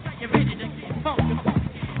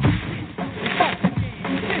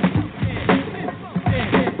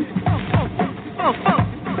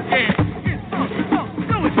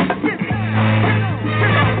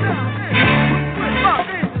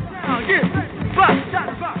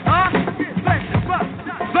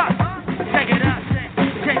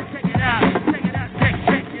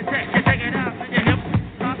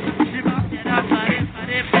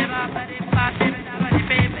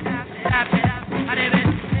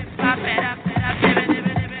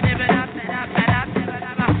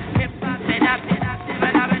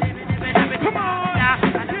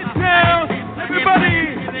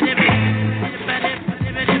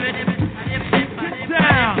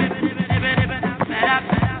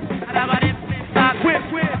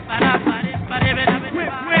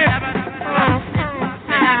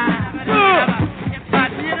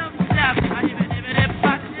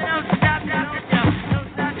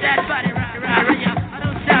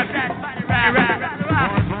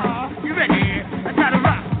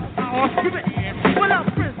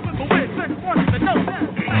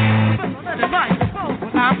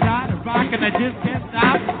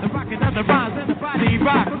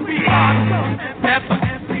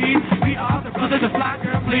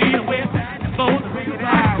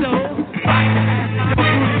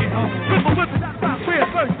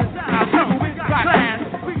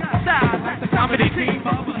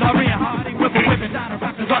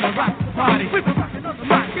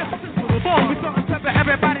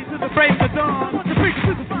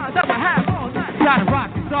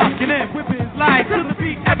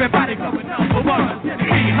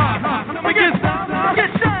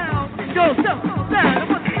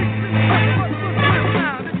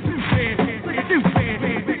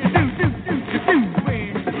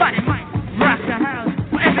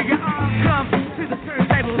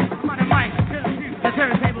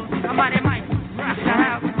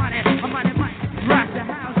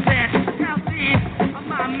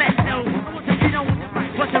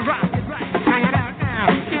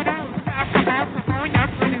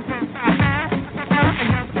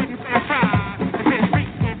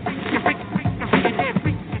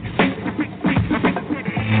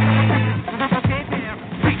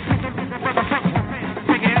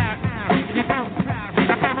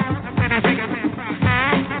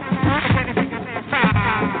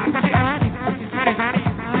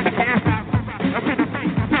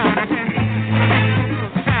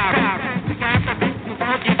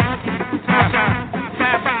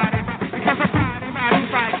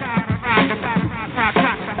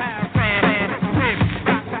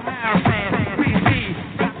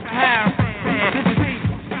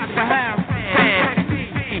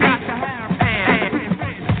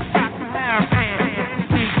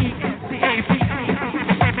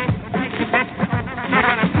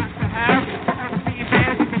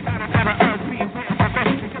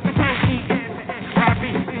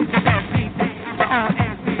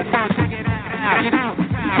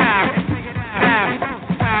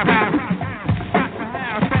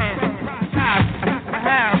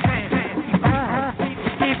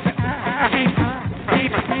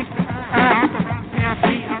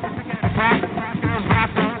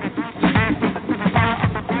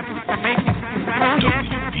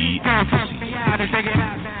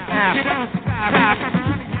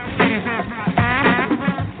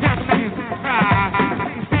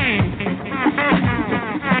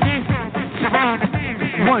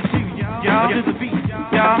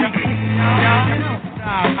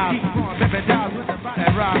 keep on ripping dogs with the body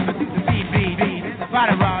rock. I do the beat, and the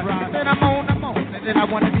body rock. Then I'm on, and then I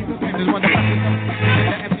wanna be the famous one. The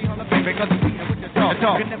empty on the paper because it's here with the dog.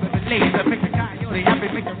 You never believe the picture coyote. I be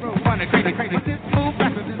making road running crazy. This move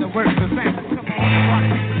faster than the words of fast. Come on,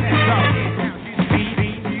 party, let's go. The beat.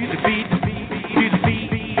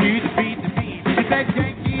 She said,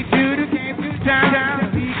 Yankee, to the game, to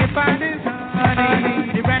town. He can find his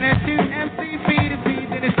honey. He ran into MC feet,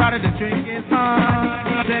 then he started to drink his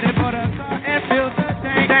honey. Said he bought a car and filled the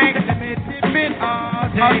tank. Tip it all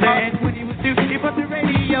day. And when he was through, he put the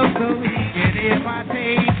radio so he can hear my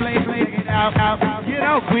tape. Play it out. You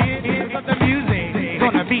know, quit it, but the music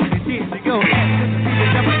gonna beat the shit to go.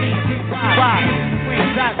 Why?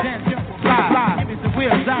 Wings out, dance, jump, fly. Give me some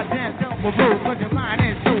wheels out, dance, jump, move. Put your mind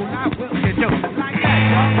and soul, I will get you. Like that,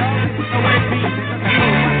 y'all. No way, beat.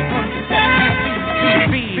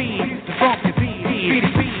 The funky beat.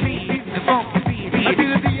 The funky beat. I do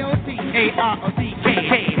the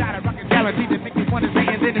D-O-T-A-R-O-C-K. Got a rockin' reality that make you wanna say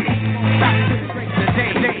and then the beat won't stop till the break of the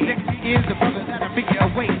day. He is the brother that'll figure a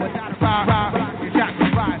way without a ride. You got to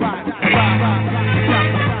ride.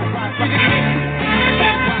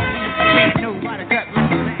 Ain't nobody cut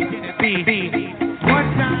loose and get it beat. One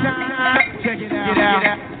time, check it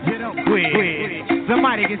out. You don't quit.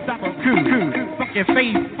 Somebody can stop a crew. Fucking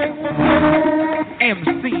face.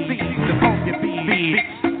 MC, the funky beat.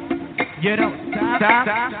 You don't stop.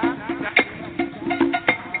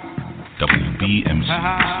 WBMC.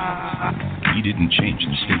 We didn't change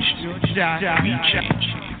the station. We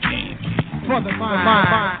changed the game. For the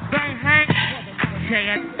mind. Bang, Hank.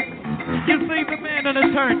 You see the man on the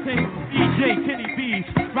turntable, DJ Kenny B,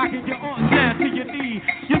 rocking your arms down to your knee.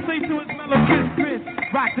 You see to his mellow Chris,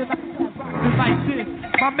 rocking like this.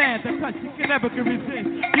 My man, the touch you can never resist.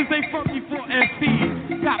 You say funky for MC,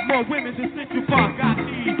 got more women than Central Park. I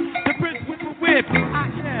need the Prince with the whip. I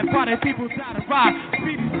am party people try to rock.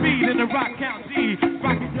 Speed in the Rock County,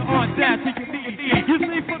 rocking your arms down to your knee. You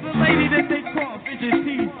see for the lady that they call Vision T,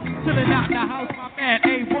 chilling out in the house. My man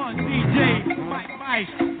A1 DJ Mike,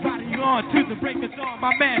 body on to the break of dawn.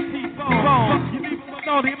 My man T-Bone, you leave him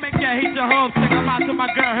alone, he make you hate your home. Check him out to my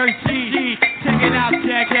girl Hershey. Check it out,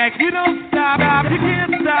 Jack. You don't stop, you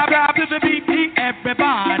can't stop. To the beat,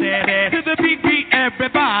 everybody. To the beat,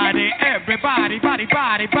 everybody. Body.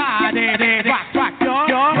 Rock, y'all.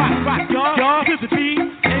 To the beat,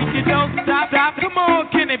 and you don't stop. Come on,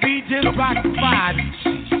 can it be just rock the body?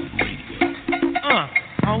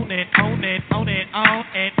 Own it.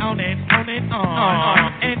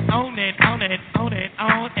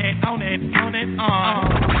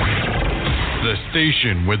 The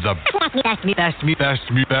station with the best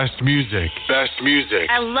music.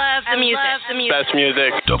 I love the music. Best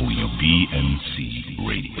music. WBMC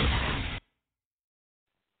Radio.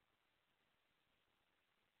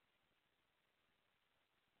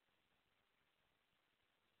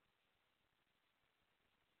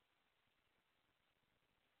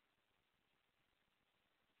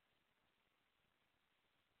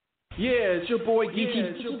 Yeah, it's your boy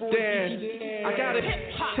Geechie. Dan. I got a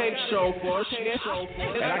tape show for us.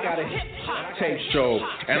 And I got a tape show.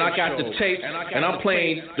 And I got the tape. And I'm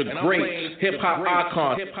playing the great hip hop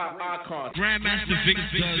icon. Grandmaster Vic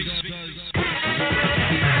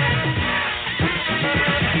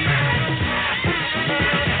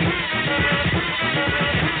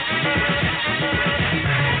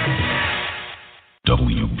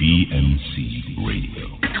WBMC Radio.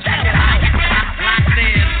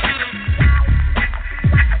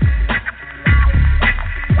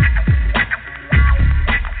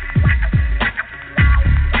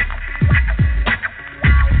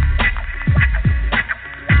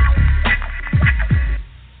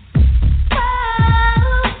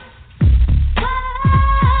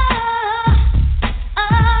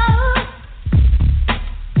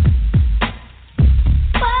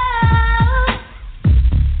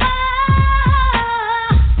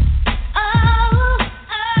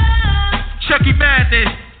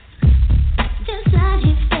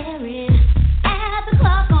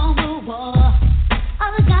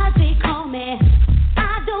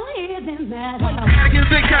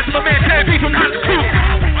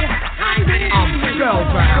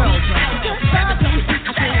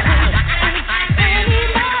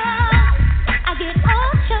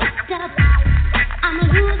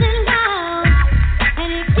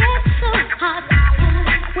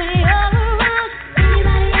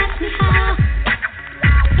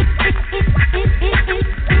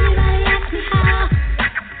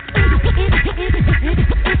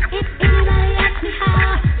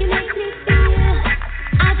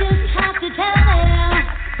 To tell them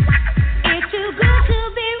it's too good to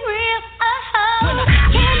be real.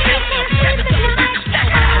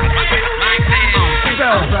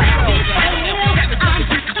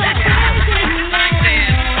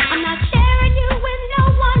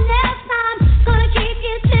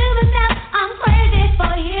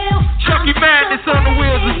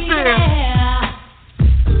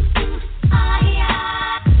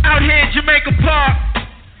 Jamaica Park.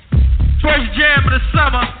 First jam of the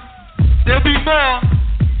summer. There'll be more.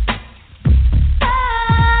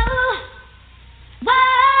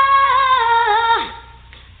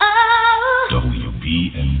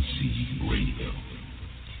 WBMC Radio.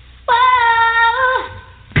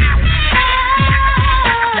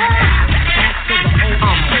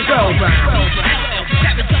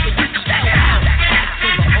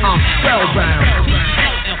 I'm spellbound.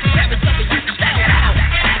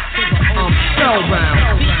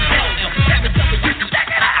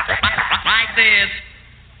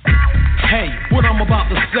 Hey, what I'm about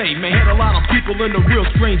to say, man, hit a lot of people in a real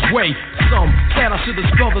strange way. Some said I should have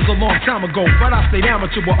spelled this a long time ago, but I stayed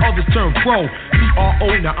amateur while others turned pro. P-R-O,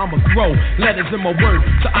 now I'ma throw letters in my word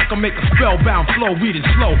so I can make a spellbound flow. Read it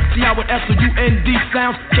slow. See how it S-O-U-N-D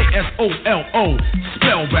sounds? K-S-O-L-O,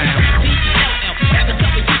 spellbound.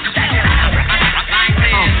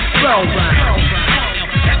 I'm spellbound.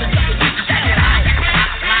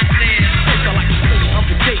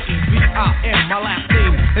 My last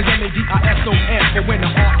name is M-A-D-I-S-O-N. But when the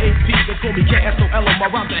R-A-P, they call me K-S-O-L. My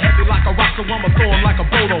rhymes are heavy like a rock, so I'ma throw 'em like a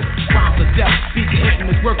bolo. Rhymes are death, beats are hitting,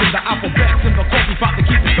 is working. The alphabet's in the coffee pot to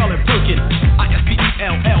keep the spelling working.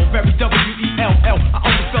 I-S-P-E-L-L, very W-E-L-L. I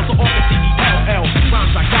only spell so often C-E-L-L.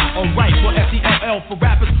 Rhymes I got alright, for S-E-L-L. For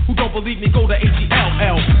rappers who don't believe me, go to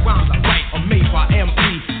H-E-L-L. Rhymes I write are made by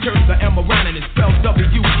M-E. Turn the M around and it spells W-E.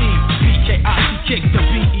 B-K-I-C, kick the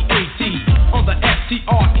B-E-A-T. On the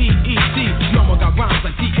S-T-R-E-E-D. No one got rhymes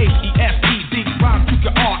like D-H-E-S-E-D. Rhymes to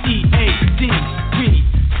your R-E-A-D. Read,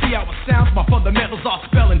 see how it sounds? My fundamentals are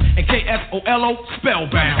spelling. And K-S-O-L-O,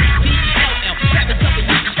 spellbound.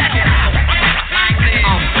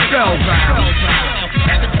 I'm spellbound.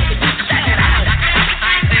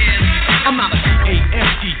 I'm not a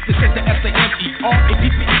C-A-M-E. This ain't the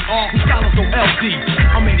S-A-M-E-R-A-P-P-E-R. Whose silence on L-D.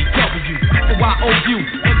 I'm in E-W. For Y-O-U.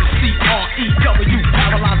 And the C-R-E-W.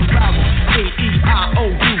 Paralyze the vowel.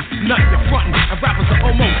 A-E-I-O-U. Nothing you're frontin'. And rappers are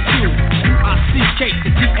almost you. U-I-C-K to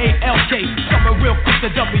D-A-L-K. Something real quick to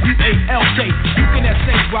W-A-L-K. You can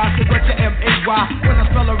S-A-Y to get to M-A-Y. When I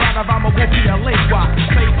spell it right, I rhyme, I won't be L-A-Y.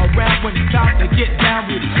 Play around when it's time to get down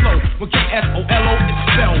really slow. When K-S-O-L-O, it's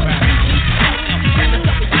spellbound.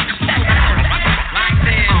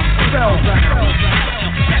 I'm spellbound.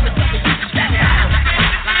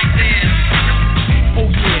 Oh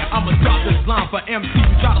yeah, I'ma drop this line for MC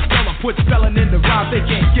who try to spell and put spelling in the rhyme, they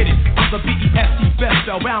can't get it. I'm the B-E-S-T best,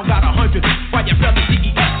 spellbound got 100. Why you spell the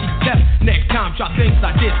D-E-S-T test? Next time, try things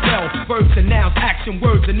I did spell. Verbs and nouns, action,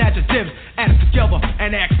 words and adjectives. Add it together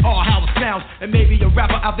and ask all how it sounds. And maybe a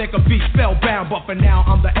rapper out there could be spellbound, but for now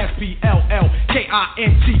I'm the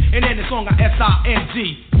S-P-L-L-K-I-N-G. And in the song I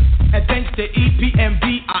S-I-N-G. And thanks to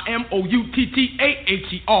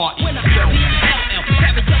E-P-M-B-I-M-O-U-T-T-A-H-E-R. When I spell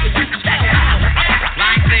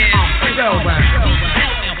spellbound.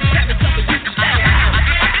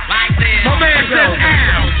 My man says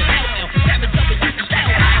ow.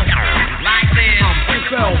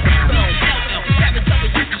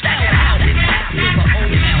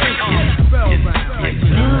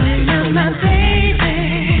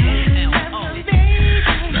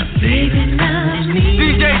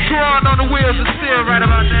 DJ Tron on the wheels of steel right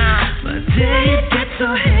about now. My days get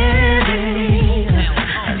so heavy, I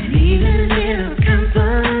need a little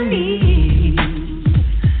company.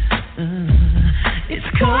 It's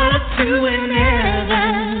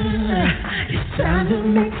 11:15. It's time to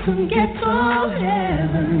make some ghetto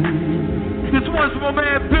heaven. This one's for my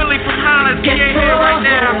man Billy from Hollis. He ain't here right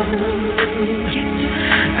now.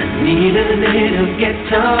 I need a little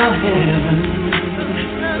ghetto heaven.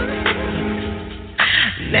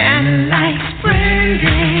 Nana likes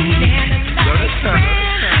brandy,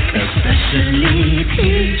 especially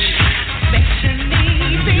peach.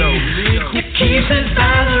 You keep it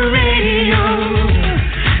by the radio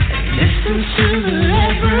and listen to the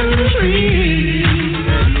evergreen.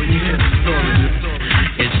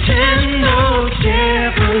 It's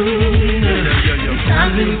 10:07.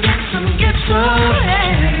 Time to get some ghetto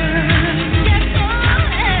heaven.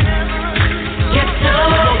 Ghetto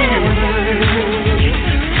heaven.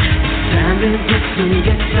 Time to get some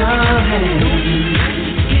ghetto heaven.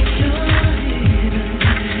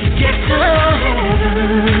 Ghetto heaven.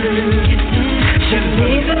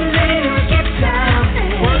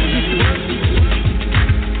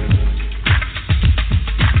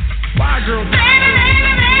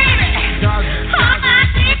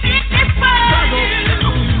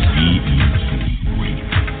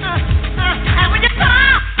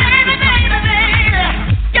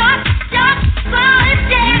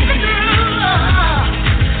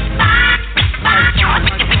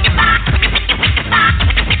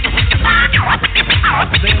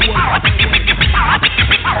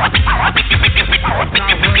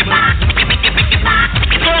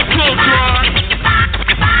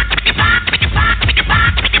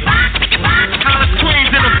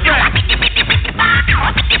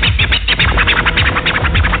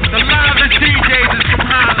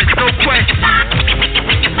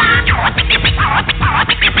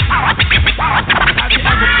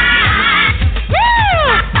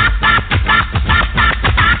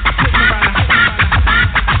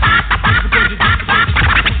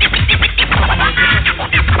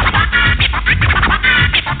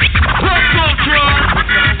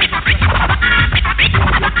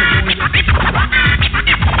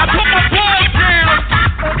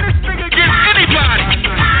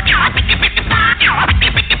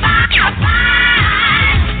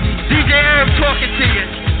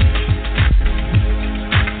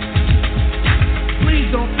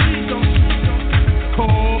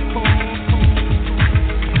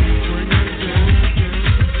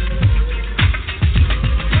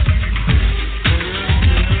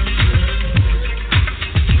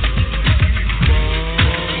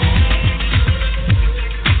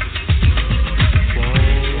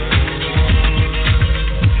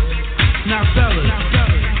 Now fellas,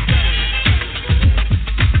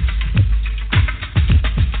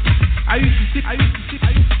 I used to see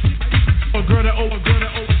a girl that over.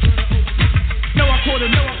 No, I caught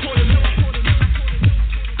him.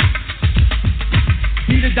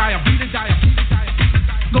 Be the dire.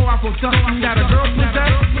 Go out for something that a girl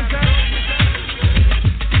possess.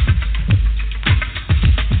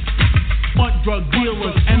 Want drug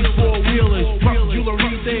dealers and four-wheelers, rough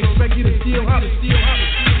jewelry, they expect you to steal.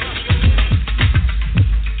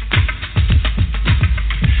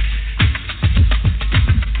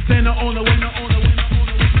 Send her on the way.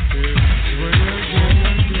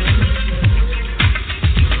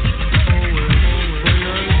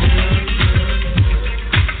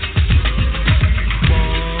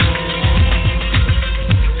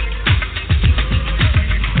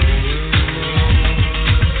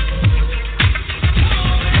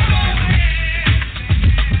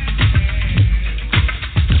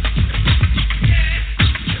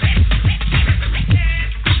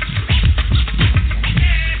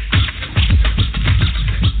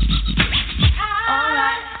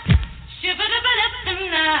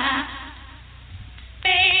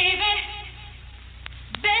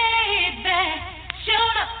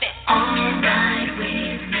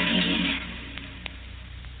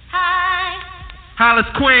 Hollis,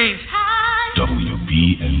 Queens.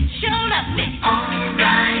 WBMC.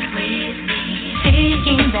 Alright with me.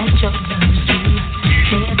 Thinking that you're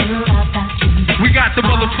never about you. We got the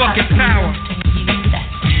motherfucking power.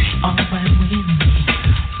 Alright with me.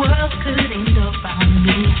 World could end around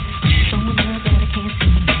me. Someone that I can't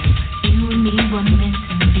see. You and me were meant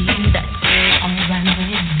to be. That's alright with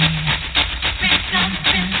me.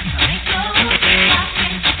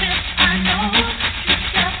 I know.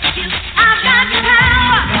 I've got the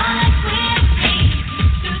power. Right with me.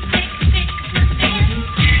 To take thick to thin.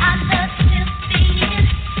 I love to see it.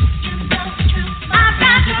 You know the truth. I've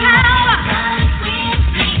got the power. Right with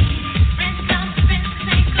me. Friends come, friends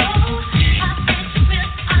they go. I bet you will.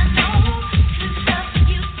 I know. To love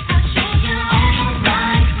you, I'll show you. All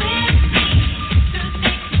right with me. To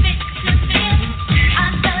take thick to thin. I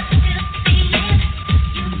love to see it.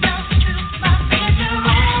 You know the truth. My friends are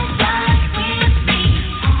all right with me.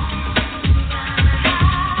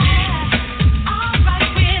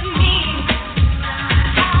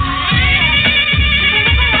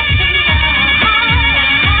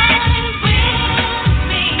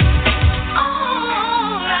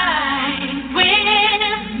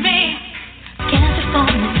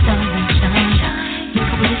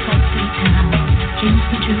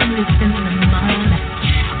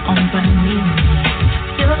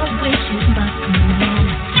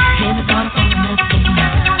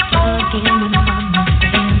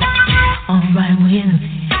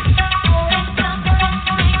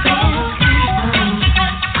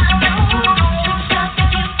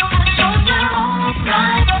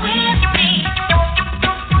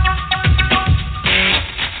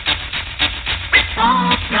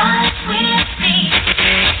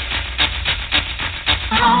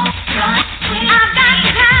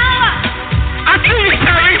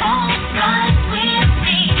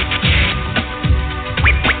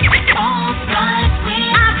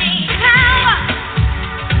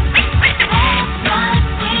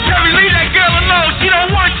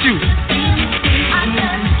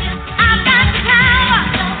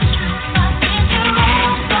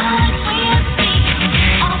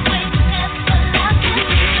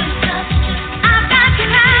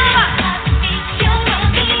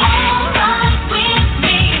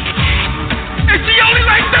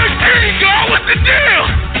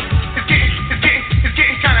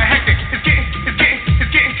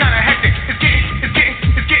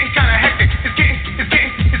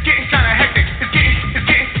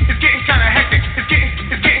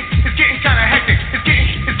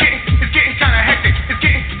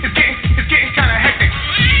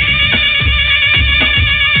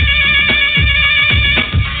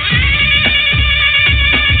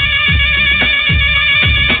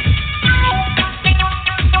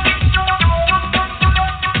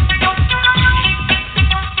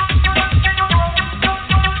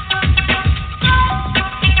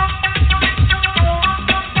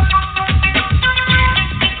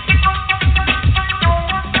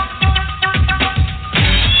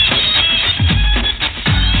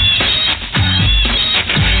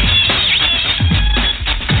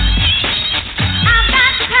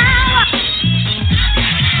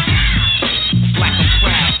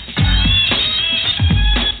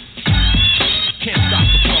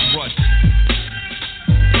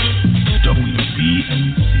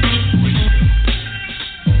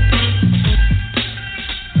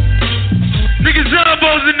 Niggas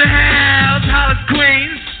elbows in the house. Islands,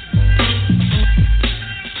 Queens.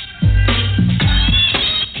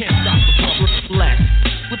 Can't stop the pump, relax.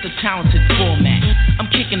 With a talented format, I'm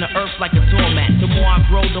kicking the earth like a doormat. The more I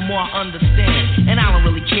grow, the more I understand. And I don't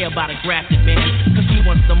really care about a grafted man, cause he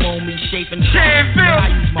wants to mold me, shape and form. But I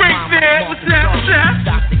use my mind like Marcus.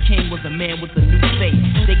 Dr. King was a man with a new face.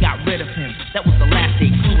 They got rid of him, that was the last day.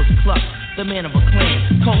 Crew was clucked, the man of a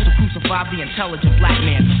clan. Called to crucify the intelligent black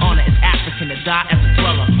man. Honor is African to die as a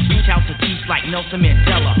dweller. Reach out to teach like Nelson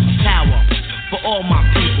Mandela. Power for all my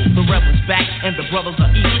people. The rebels back and the brothers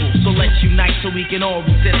are equal. So let's unite so we can all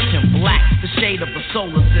resist him. Black, the shade of the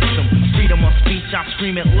solar system. Freedom of speech, I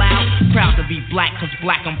scream it loud. Proud to be black, cause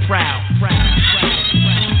black I'm proud. Black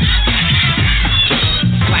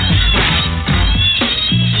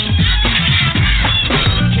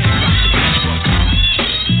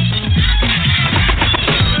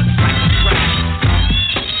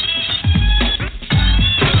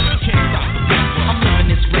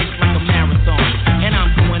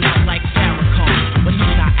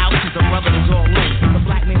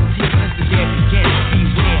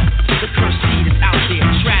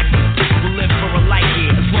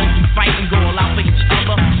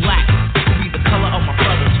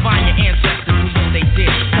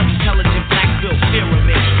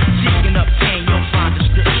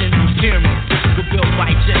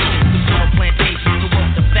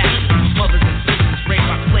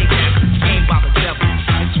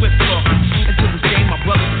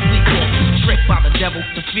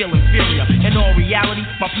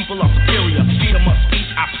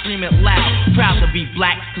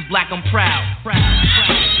I'm proud.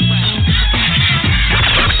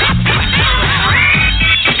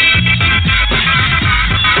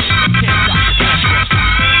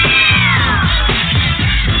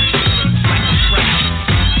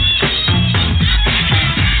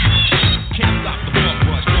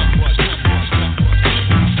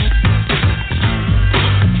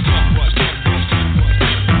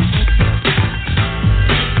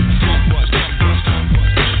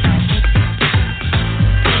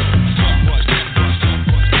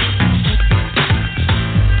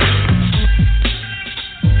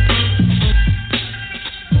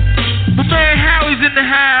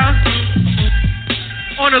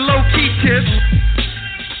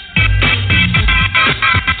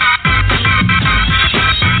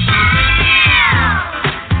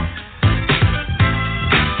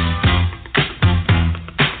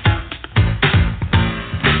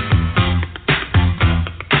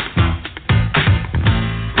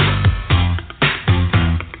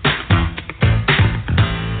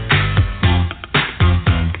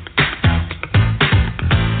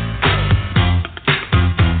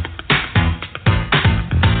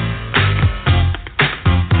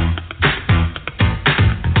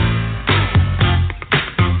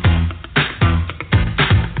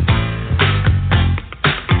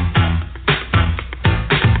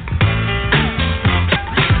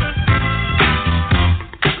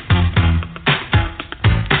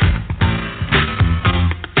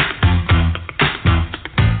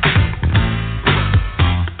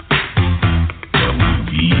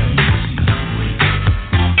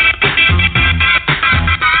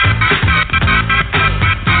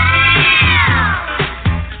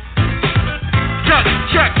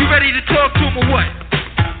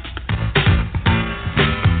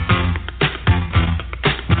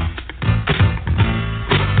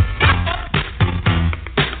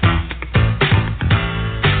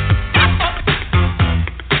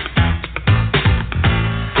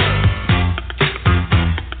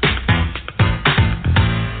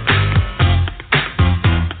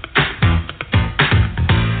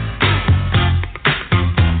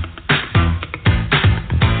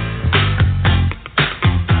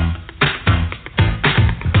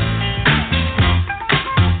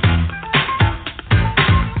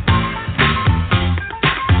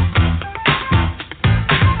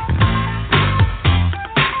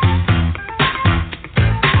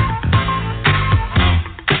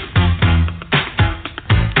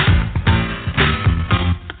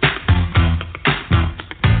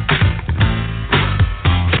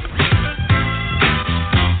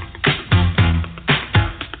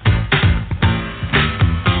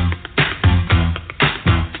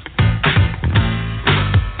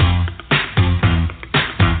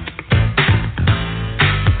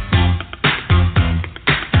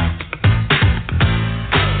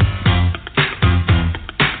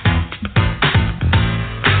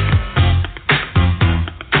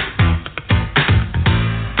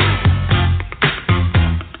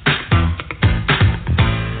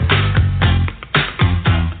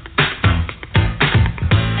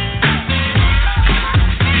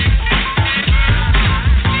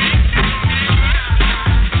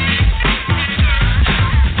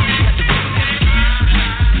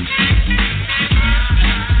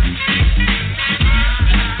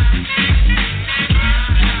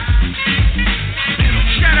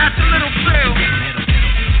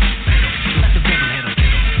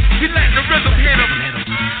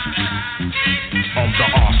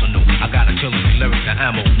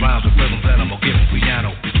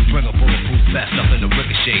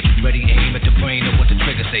 day. Ready aim at the brain of what the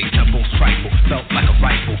trigger say. Tempo's trifle, felt like a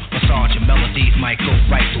rifle. Massage your melodies might go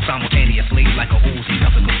right through simultaneously like a Uzi.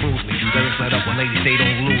 Nothing can bruise me. Lyrics let up when ladies they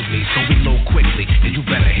don't lose me. So reload quickly, and you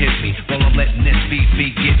better hit me. While I'm letting this beat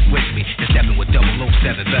get with me. You're stepping with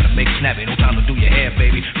 007, better make snappy. No time to do your hair,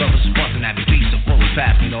 baby. Brothers is busting at me, beats and bullets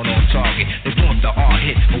fast, me not on target. They want the R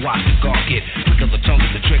hit, but watch the guard get. Quicker the tongue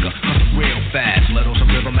is the trigger, cause I'm real fast. Let on some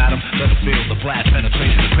rhythm at 'em, let 'em feel the blast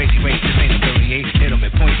penetration. The crazy rate, this ain't a 38. Hit 'em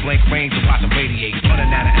at point blank range and watch 'em radiate.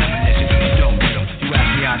 Running out of ammunition, you don't hit 'em. You ask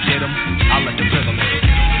me, I did 'em, I'll let the rhythm hit 'em.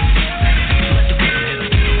 Let the rhythm hit 'em.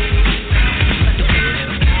 Let the rhythm hit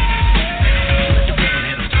 'em. Let the rhythm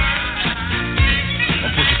hit 'em.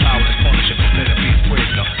 I'm pushing power that's punishing, better be a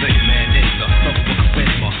prisoner. Lady man is the trouble with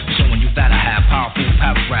charisma. Showing you that I have powerful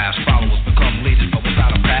paragraphs. Followers become leaders, but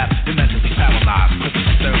without a path, they're mentally paralyzed. Crippled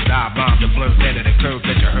the third eye, bombs the blurred headed and curve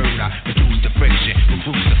that you heard. I reduce the friction,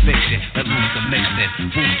 recruits the fiction, let loose the mixing,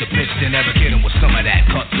 boost the pitch, then never get 'em with some of that.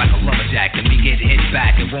 Cuts like a lumberjack, and me get hit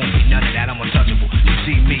back. It won't be none of that, I'm untouchable. You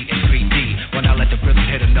see me in 3D when I let the rhythm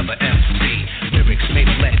hit another MC. Lyrics made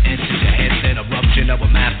a let into your head, then eruption of a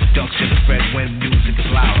mass production. The spread when music is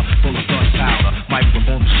louder, full of gunpowder,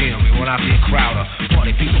 microphone machinery when I see a crowder.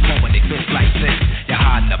 Party people come when they fist like this. You're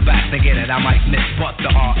hiding the back, thinking that I might miss, but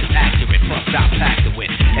the art is accurate. Plus I packed it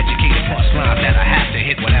with educated punchlines that I have to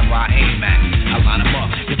hit whatever I aim at. I line 'em up.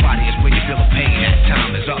 Your body is where you feel the pain. That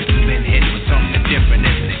time is up. You've been hit with something different,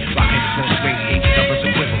 isn't it? Rockin' is gonna radiate, the numbers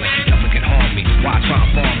equivalent. Nothing can harm me. Why try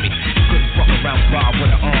and farm me? You couldn't fuck around Rob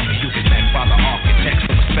with an army. You get met by the architects,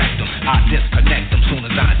 so respect them. I disconnect them soon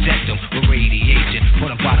as I inject them with radiation.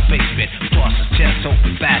 Put 'em by the basement. Bust his chest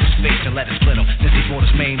open, bash his face and let it split him. Then he brought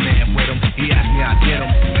his main man with him. He asked me, I did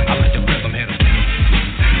him. I let the rhythm hit him.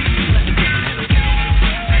 Let the rhythm hit him.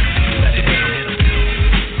 Let it hit him, hit him.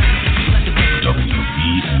 Let the rhythm hit him.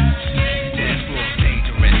 WBMC. Dance floor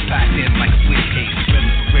dangerous, packed in like a briefcase.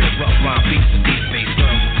 Rhythm for real, rough rhyme beats the deep bass.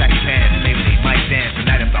 Girls with tacky pants, maybe they might dance.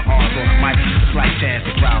 Tonight if the R's on the mic, a slight chance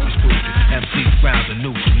the crowd is boosted. MC's rounds are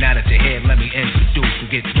new. Now that you're here, let me introduce you.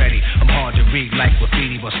 Get ready. I'm hard to read like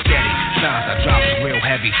graffiti, but steady. Sounds I drop is real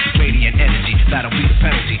heavy. Radiant energy, that'll be the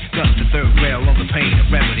penalty. Just the third rail on the pain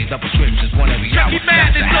and remedy. The prescriptions one every hour.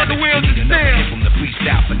 That's the habit. Need another hit from the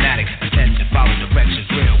freestyle fanatic. Attention, follow directions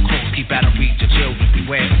real close. Keep out of reach of children.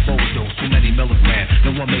 Beware of overdose. Too many milligrams.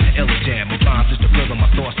 No one made an illa jam. My rhymes is the rhythm. My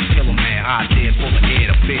thoughts to kill 'em, man. Ideas full of air.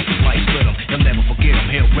 The fear to fight with 'em. You'll never forget 'em.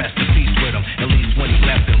 He'll rest in peace with 'em. At least when he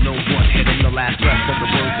left, he'll know what hit him. The last breath of the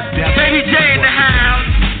words of death. Baby J in the house.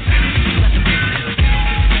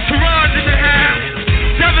 Ferrar's in the house.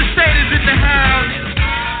 Devastator's in the house.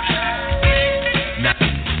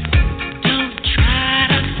 Don't try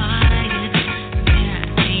to hide it. There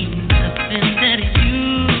ain't nothing that you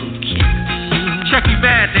can do. Chucky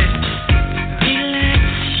Madness. Relax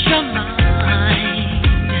your mind.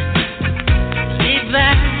 Lay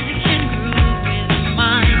back and groove with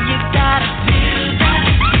mine. You gotta feel that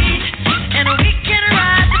beat, and we can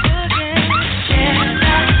ride the boogie. Yeah.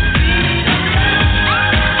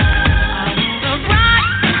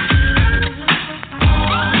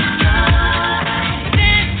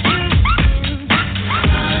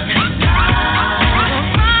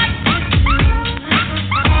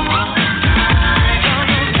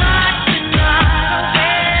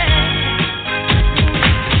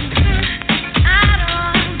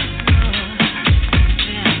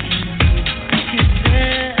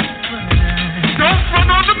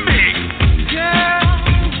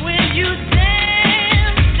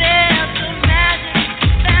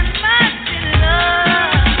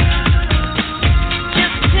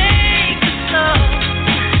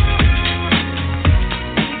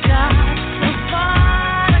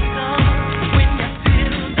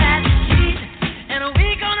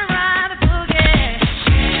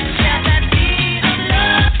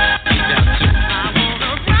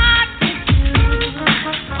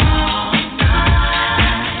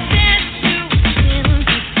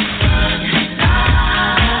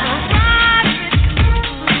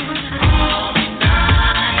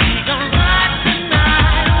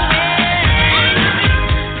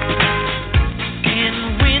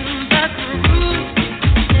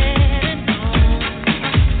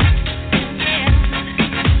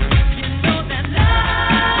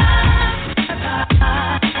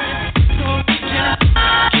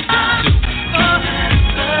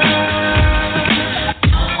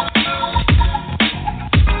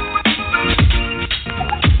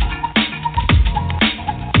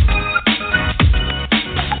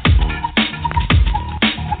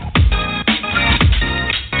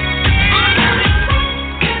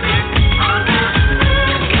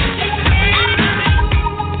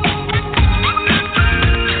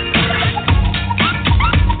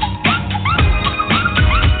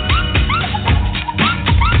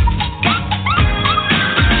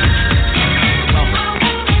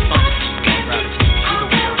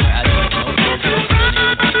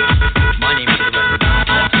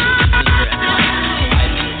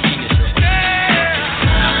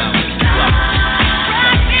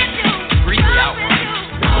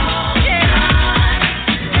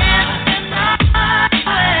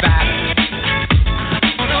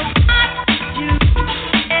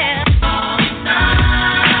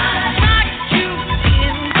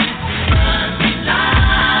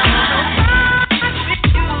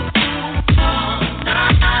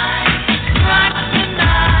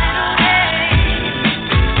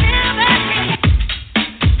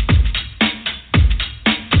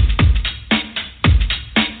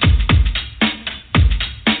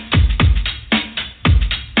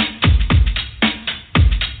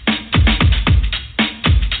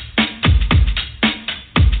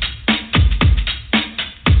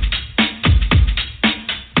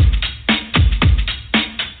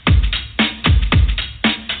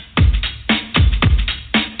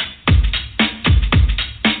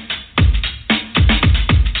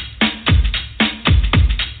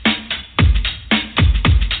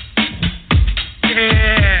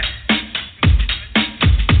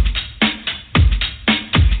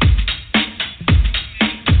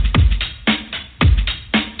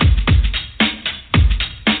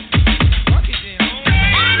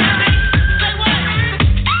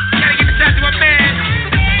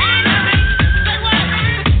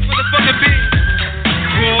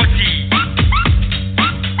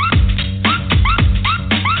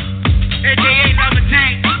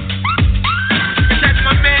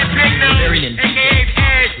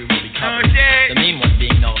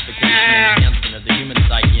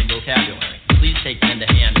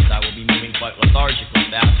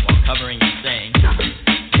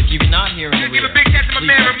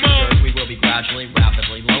 gradually,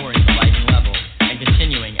 rapidly lowering the lighting level and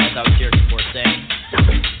continuing as I was heretofore saying.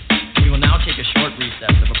 We will now take a short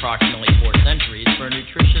recess of approximately 4 centuries for a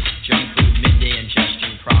nutritious junk food midday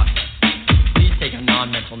ingestion process. Please take a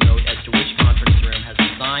non-mental note as to which conference room has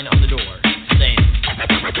a sign on the door saying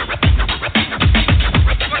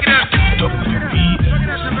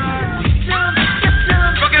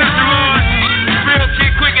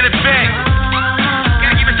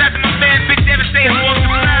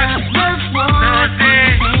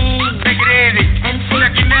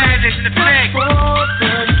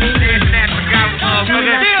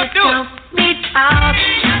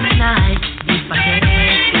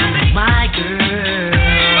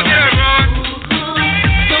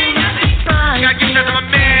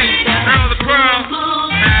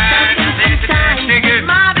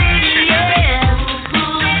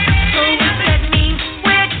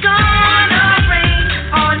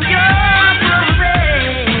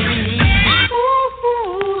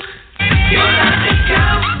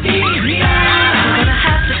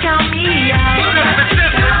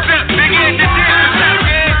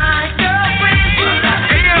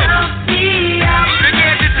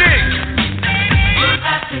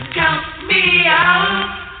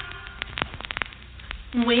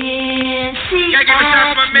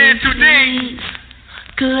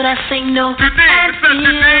could I say no and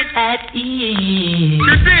feel at ease?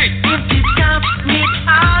 If you count me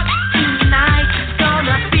out tonight,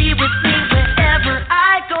 gonna be with me wherever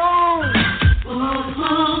I go.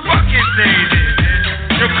 Ooh, fucking say this, man.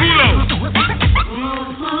 Yo, Kulo.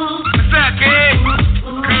 What's up, kid?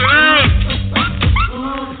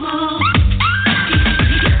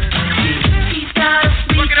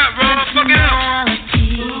 Fuck it up, bro. Fuck it up.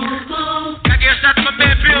 Gotta give a shout to my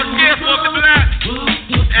man Bill Skiff off the block.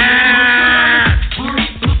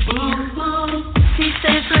 She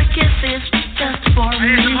says her kisses just for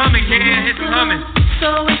me. It's humming, kid. It's humming.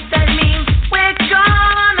 So if that means we're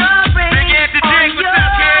gonna bring on your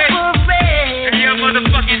parade. In your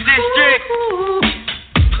motherfucking district.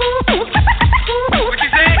 What you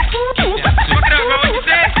say? Fuck it up, bro. What you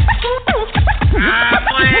say?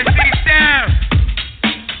 Boy, city style.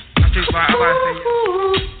 I'm too far. I'm about to say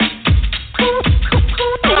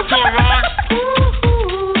talk to him, Ron.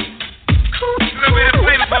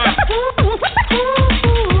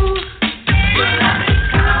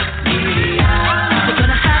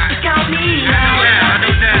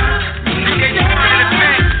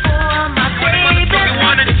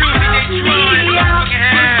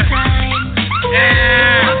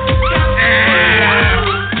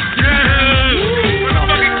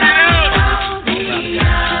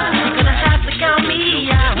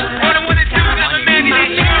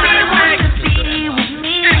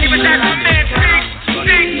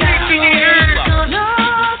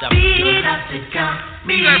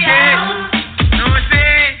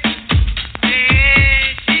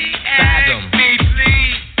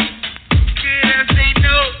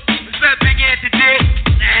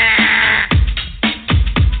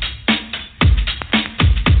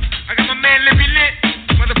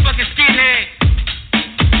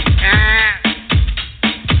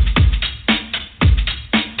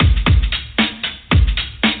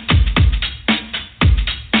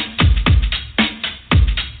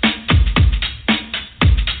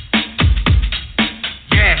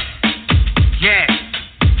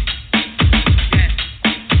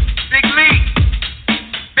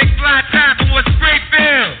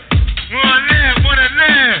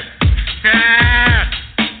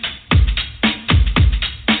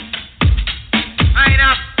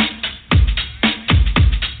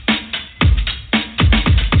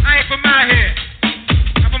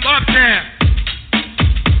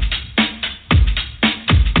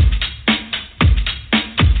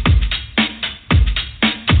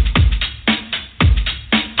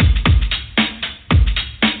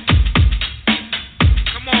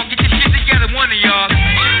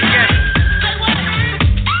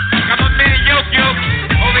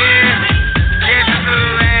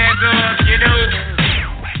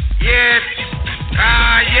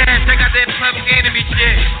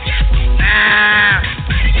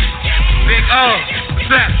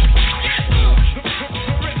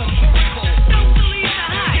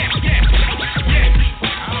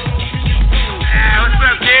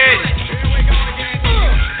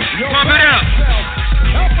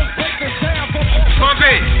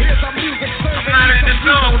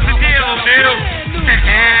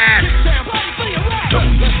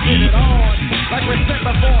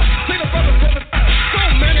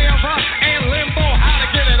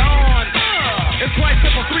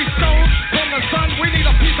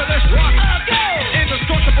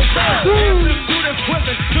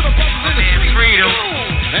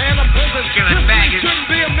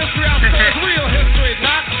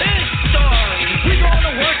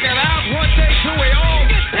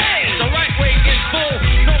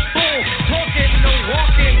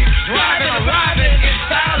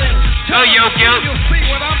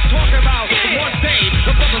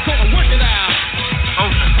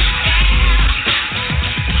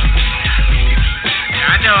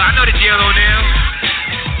 I know the deal, O'Neal.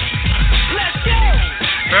 Let's go.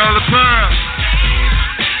 Earl the Pearl.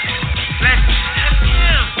 Let's go.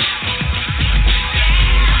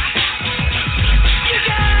 You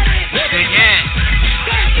got it. Big Ant.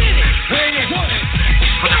 Go get it. Bring it.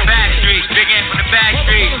 From the back streets. Big Ant from the back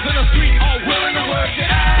streets. In the street all willing to work it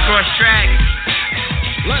out. Cross track.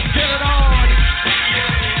 Let's get it on. Let's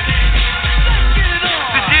get it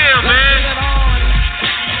on. The deal, man. Let's get it on.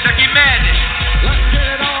 Chucky Madness. Let's get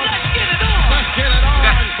it on. Let's get it on. Let's get it on.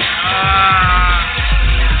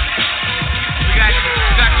 We got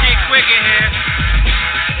Kid Quick in here.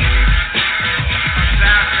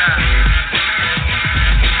 Southside.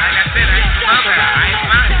 Like I said, I ain't from up here. I ain't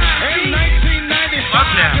fine. In 1995, Up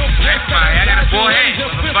now. That's fine. I got a boy head,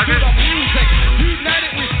 motherfucker.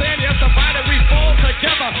 United we stand, yes, divided we fall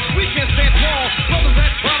together. We can stand tall. Brothers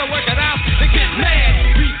that try to work it out, they get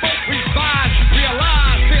mad. We both revive,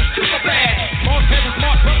 realize they're super bad. Most heaven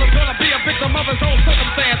smart brothers gonna be a victim of his own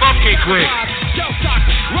circumstance. Okay, quick. Shell shock,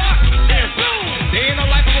 rock, and boom. They ain't no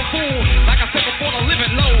life of a fool. Like I said before, the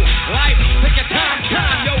living low. Life, take your time,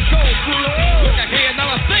 yo, go through. Look ahead,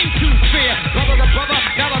 another thing to fear. Brother to brother,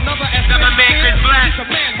 got another as Got my man Chris Black. Teach a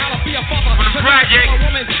man how to be a father. For the project. A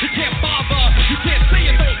woman, you can't bother. You can't say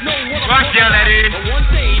you don't know what Rock down, that is. But one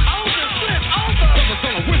day, over, slip, over. Brother's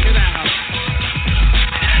gonna work it out.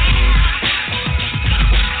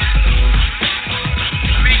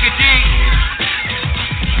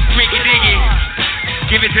 Ricky Diggy.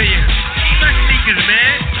 Give it to you. Eat my sneakers,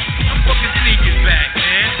 man. I'm fucking sneakers back,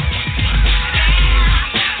 man.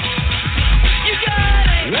 You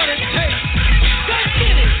got it. What it takes. Go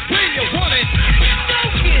get it. When you want it. Go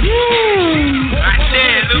get it. Woo. Right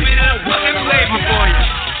there, a little bit of fucking flavor for you.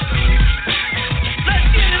 Let's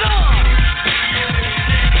get it on.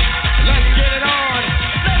 Let's get it on.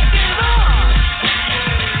 Let's get it on.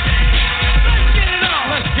 Let's get it on.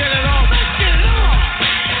 Let's get it on. Let's get it on.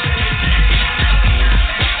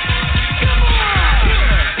 Come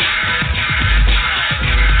on.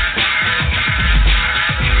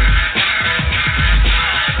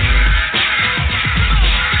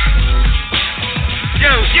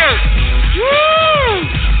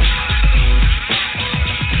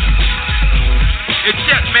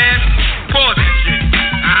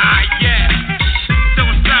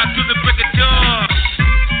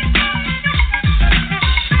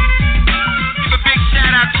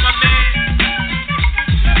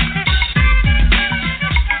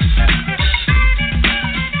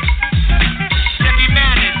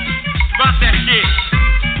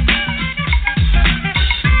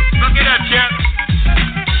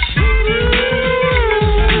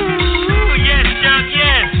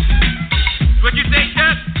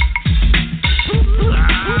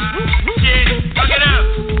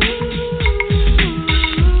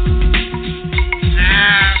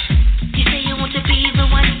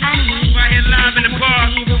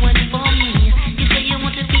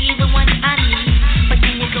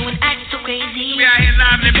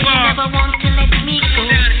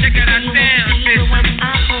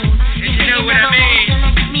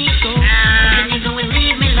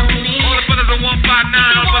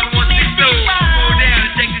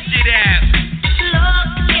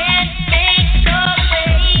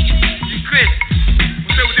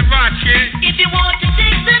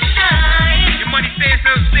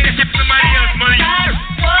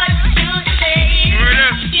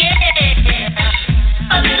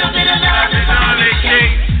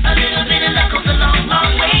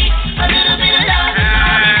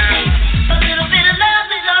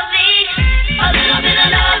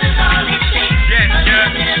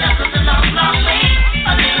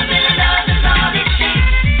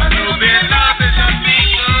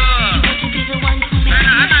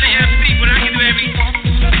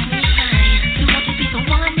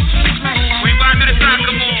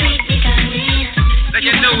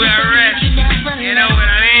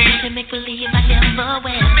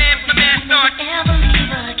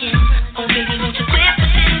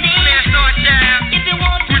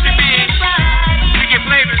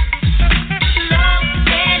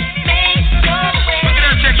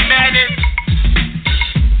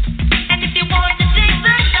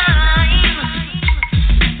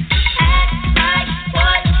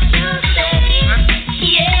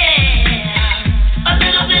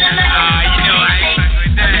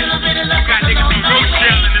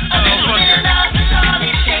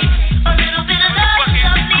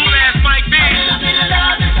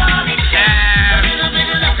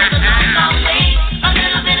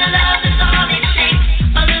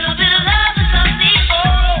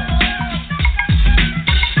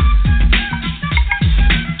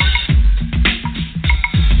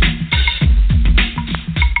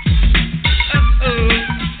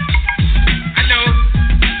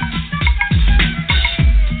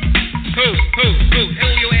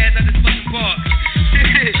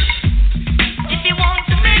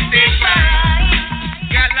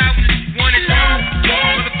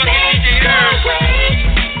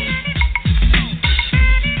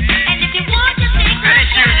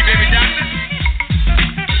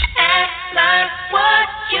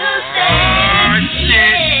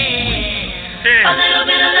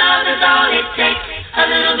 it takes. A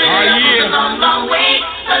little bit of love goes a long, long way.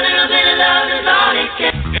 A little bit of love is all it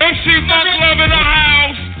takes. MC Funk Love in the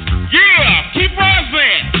house. Yeah, keep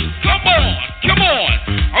rising. Come on, come on.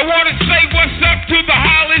 I want to say what's up to the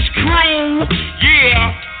Hollis crew.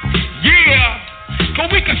 Yeah, yeah. Cause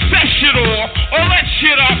we can set shit off, all that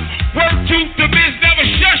shit up. Word to the biz, never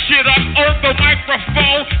shut shit up on the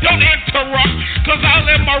microphone. Don't interrupt, cause I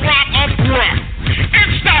let my rock abrupt. And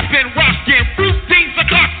stop and rockin', routines are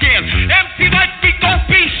clockin'. MC like me, don't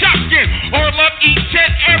be shocking. Or love each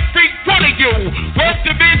and every one of you. Word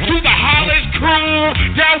to biz to the Hollis crew.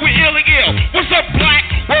 Down with ill and ill. What's up, black?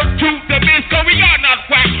 Word to the biz, cause we are not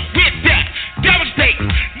whack. We're death, devastate,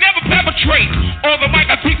 never perpetrate. On the mic,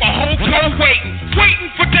 I keep a whole cold waiting.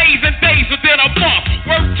 Waiting for days and days and then a month.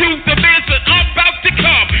 Word to the biz and I'm about to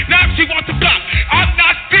come. Now she wants to stop. I'm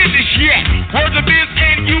not finished yet. Word to biz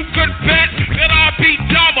and you can bet that I'll be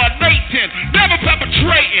dominating. Never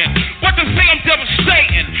perpetrating. What to say I'm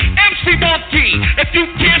devastating. MC Monkey. If you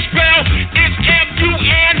can't spell, it's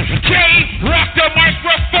M-U-N-K. Rock the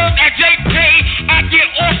microphone at JP. I get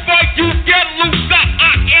off or you get loose.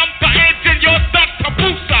 I am the engine, you're the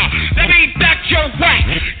caboose. That means that you're whack.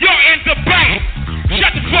 You're in the back.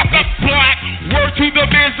 Shut the fuck up, black. Word to the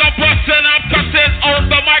biz, I'm bustin', I'm cussin' on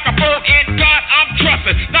the microphone. In God, I'm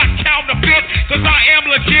trustin', not counterfeit, cause I am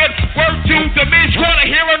legit. Word to the biz, wanna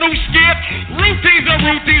hear a new skit? Routines and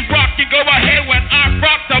routines rockin', go ahead when I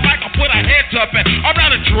rock the mic, I put a head up in. I'm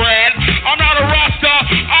not a dread, I'm not a roster.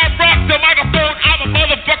 I rock the microphone, I'm a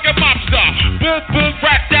motherfucking mobster. Boom, boom,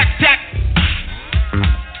 rat, tat, tat.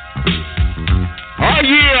 Oh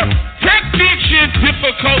yeah, technician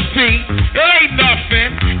difficulty. It ain't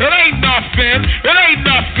nothing. It ain't nothing. It ain't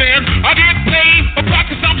nothing. I get paid for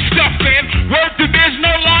pockets I'm stuffing. Word to biz,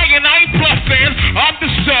 no lying, I ain't bluffing. I'm the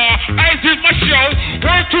star. This is my show.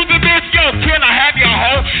 Word to the biz, yo, can I have your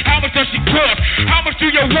hoe? How much does she cost? How much do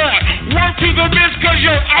you want? Word to the biz, cause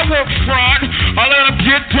yo, I work front. I let them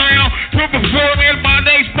get down to performing. My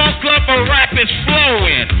name's Funk Club, a rap is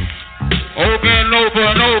flowing. Over and over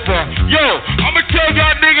and over. Yo, I'ma tell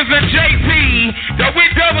y'all niggas at JP that we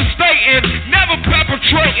devastating, never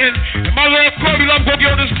perpetrating. And my little Kobe, I'm gonna get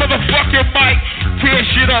on this motherfucking mic. Tear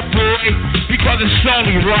shit up, boy, because it's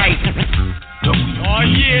only right. Oh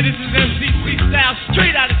yeah, this is MC Freestyle,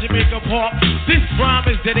 straight out of Jamaica Park. This rhyme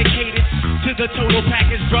is dedicated to the total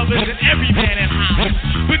package brothers and every man in house.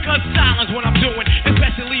 Because silence what I'm doing,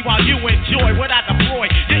 especially while you enjoy what I deploy.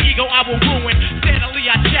 Your ego I will ruin, steadily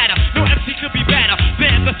I chatter. No MC could be better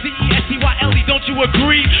than the C-E-S-T-Y-L-E, don't you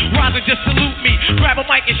agree? Rise and just salute me, grab a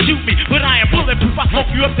mic and shoot me. But I am bulletproof, I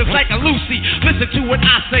smoke you up just like a Lucy. Listen to what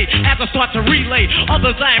I say as I start to relay.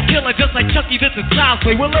 Others I am killing just like Chucky, this is Child's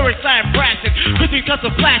Play. With lyrics I am crashing. Cause cuts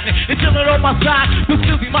are flashing, until it on my side, will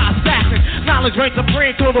still be my assassin. Knowledge reigns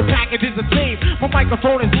supreme, total package is a team. My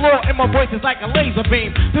microphone is low and my voice is like a laser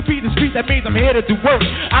beam. To be the street, that means I'm here to do work.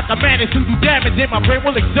 I can manage to do damage and my brain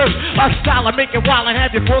will exert a style I make it wild and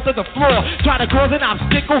have you fall to the floor. Try to cause an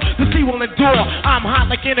obstacle, the sea will endure. I'm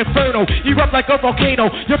hot like an inferno, erupt like a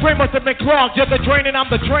volcano. Your brain must have been clogged, you're the drain and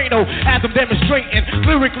I'm the draino. As I'm demonstrating,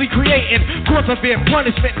 lyrically creating, course of fear,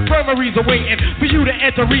 punishment, infirmaries awaiting. For you to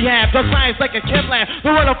enter rehab, the science like a chem lab.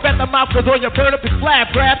 Don't run up at the mouth cause all you burn up is flab.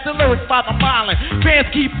 Grab the lyrics by the miling. Fans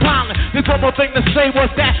keep piling. There's one more thing to say, what's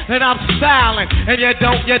that? And I'm styling. And you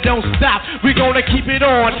don't stop. We gonna keep it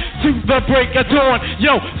on to the break of dawn.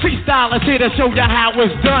 Yo, freestyle is here to show you how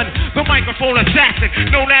it's done. The microphone assassin,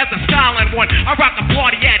 known as the silent one. I rock the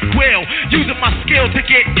party at will, using my skill to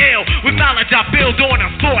get ill. With knowledge I build on a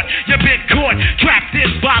thought. You've been caught, trapped in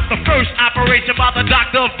by the first operation by the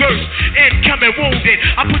doctor of verse. Incoming wounded,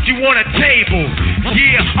 I put you on a table.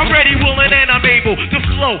 Yeah, I'm ready, willing, and I'm able to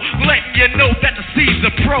flow, letting you know that the C's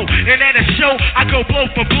a pro. And at a show, I go blow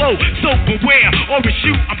for blow. So beware, or a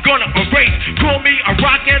shoot, I'm gonna erase. Call me a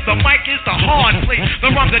rocker, the mic is the hard place. The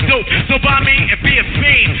rhymes are dope, so buy me and be a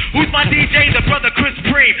fiend. Who's my DJ? The brother Chris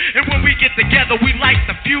Preem. And when we get together, we light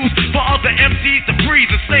the fuse for other MCs to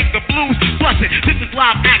breathe and sing the blues. Plus it, this is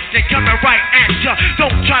live action coming right at ya.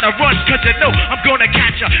 Don't try to run, cause you know I'm gonna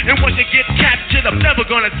catch ya. And once you get captured, I'm never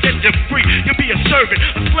gonna set you free. You'll be a servant,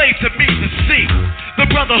 a slave to me to see. The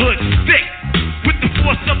brotherhood stick with the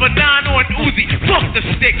force of a 9 on Uzi. Fuck the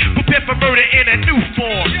stick, prepare for murder in a new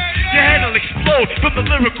form. Your head will explode from the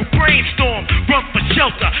lyrical brainstorm. Run for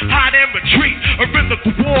shelter, hide and retreat. A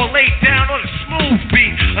rhythmical war laid down on a smooth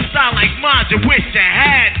beat. A style like mine, you wish you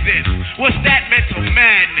had this. What's that mental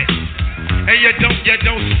madness? And you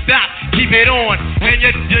don't stop, keep it on. And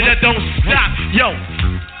you don't stop, yo.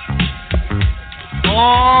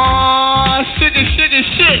 Oh, shit.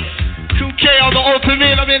 2K on the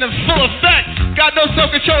ultimate, I'm in full effect. Got no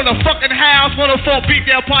self-control in the fucking house. 104 beat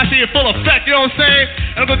down posse in full effect, you know what I'm saying?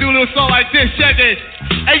 And I'm gonna do a little song like this, check it.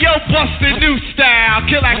 Hey yo, bust the new style.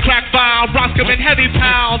 Kill that crack vibe. Rocks come in heavy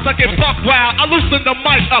pounds. I get buck wild. I loosen the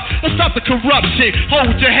mic up. Let's stop the corruption.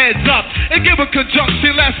 Hold your heads up and give a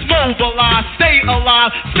conjunction. Let's mobilize. Stay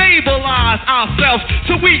alive. Stabilize ourselves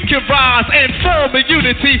so we can rise and form a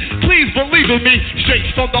unity. Please believe in me. Straight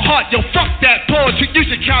from the heart. Yo, fuck that poetry. Use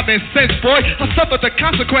your common sense, boy. I suffer the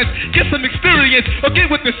consequence. Get some experience or get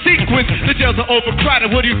with the sequence. The jails are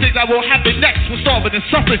overcrowded. What do you think that will happen next? We're starving and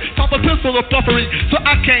suffering. Pop a pistol or buffering. So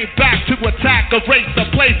I came back to attack, erase the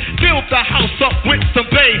place, build the house up with some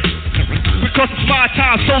bass. Because it's my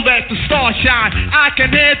time, so let the stars shine. I can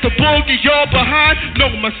hear the boogie, you're behind. No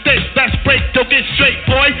mistake, let's break, don't get straight,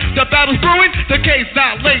 boy. The battle's brewing, the game's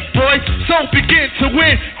not late, boy. So begin to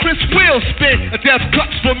win, Chris will spin. A death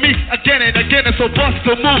cuts for me again and again, and so bust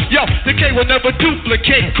the move. Yo, the K will never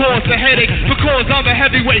duplicate, cause a headache. Because I'm a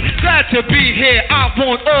heavyweight, glad to be here. I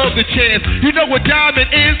want all the chairs. You know what diamond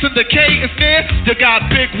is and the K is near? You got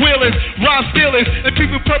big wheelers, rhyme stealers, and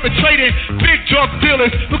people perpetrating big drug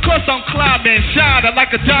dealers. Because I'm climbing, shining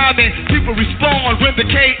like a diamond. People respond when the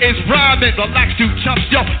K is rhyming. Relax, you chumps,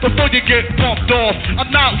 yo, before you get bumped off. I'm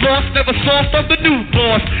not lost, never soft from the new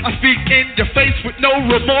boss. I speak in your face with no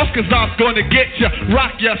remorse, cause I'm gonna get you,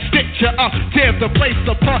 rock you, stitch you up, tear the place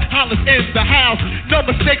apart. Hollis in the house, no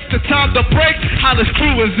mistakes, the time to break. Hollis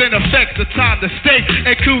crew is in effect, the time to stay.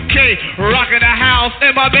 And K, rockin' the house,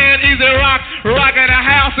 and my man Easy Rock, rockin' the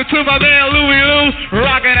house. And to my man Louie Lou,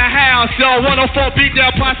 rockin' the house. Yo, 104 beat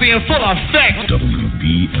down posse in full effect.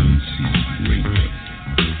 WBMC Radio.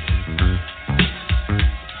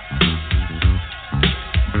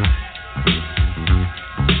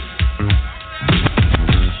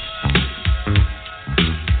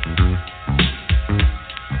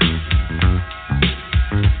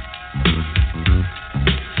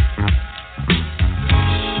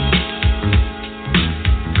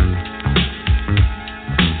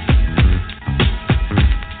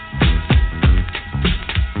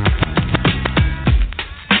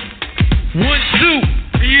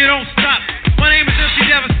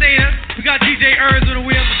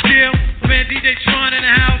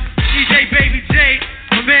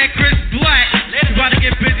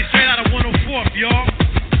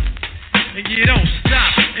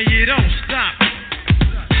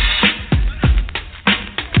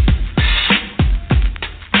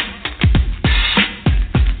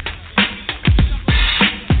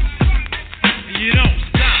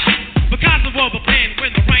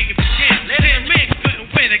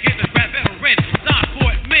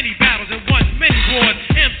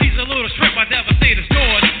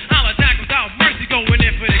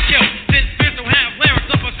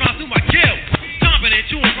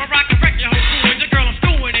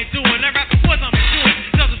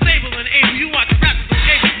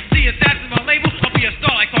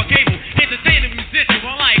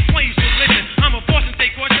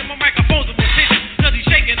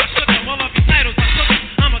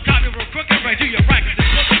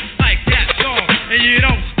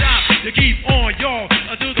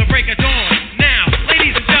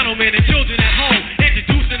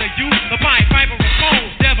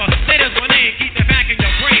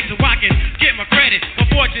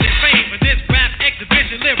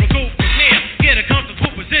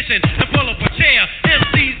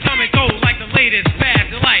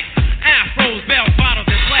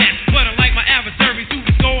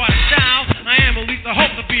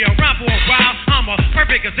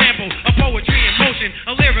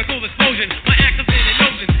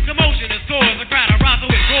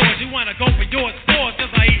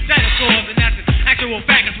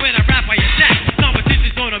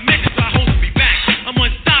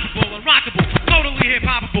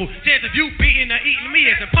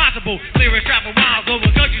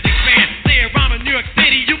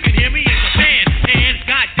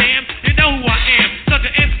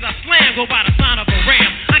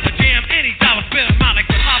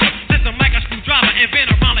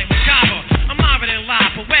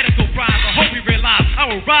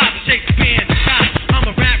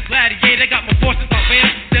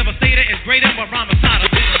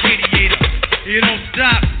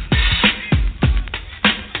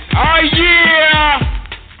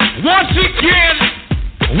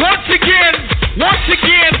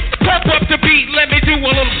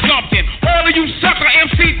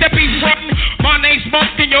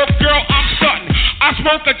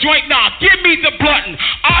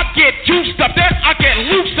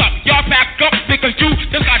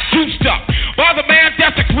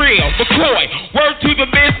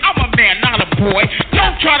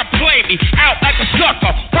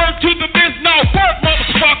 Word to the biz, no.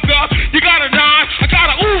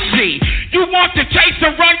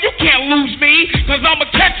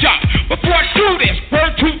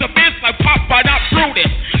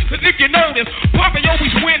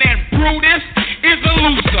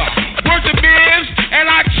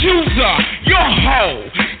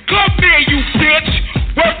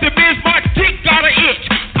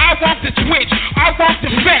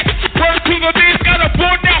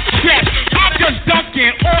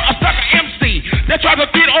 try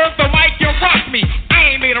to get on the mic and rock me.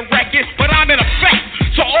 I ain't made a record, but I'm in effect.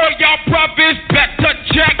 So all y'all brothers better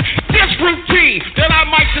check this routine that I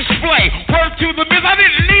might display. Word to the myth, I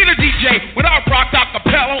didn't need a DJ when I rocked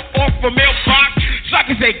acapella off a mailbox. So I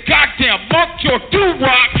can say, goddamn, monk your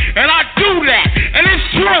do-rock, and I do that. And it's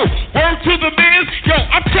true. Word to the Miz, yo,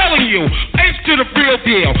 I'm telling you, it's to the real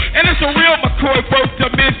deal. And it's a real McCoy word to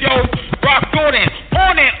Miz, yo. Rock on and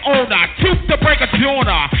on, toot the break of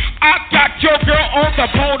Jonah. I got your girl on the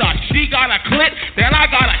boner. She got a clit, then I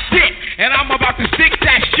got a dick. And I'm about to stick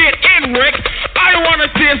that shit in, Rick. I don't want to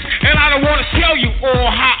diss, and I don't want to tell you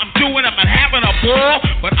all how I'm doing. I'm having a ball,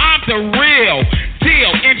 but I'm the real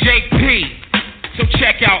deal, NJP. So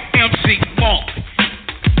check out MC Monk.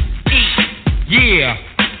 Yeah.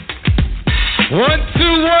 1, 2, 1,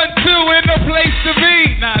 2 in the place to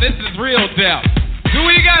be. Nah, this is real death. Do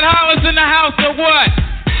we got hollers in the house or what?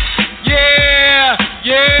 Yeah.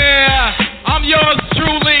 I'm yours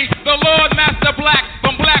truly, the Lord Master Black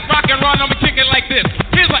from Black Rock and Roll. I'ma kick it like this.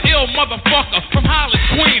 Here's an ill motherfucker from Hollis,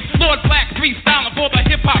 Queens. Lord Black freestyling for the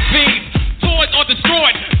hip hop fiends. Toys or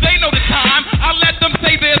destroyed, they know the time. I let them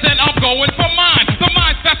say theirs and I'm going for mine. The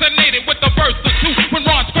mind's fascinated with the verse or two. When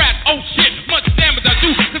Ron scratch, oh shit, much damage I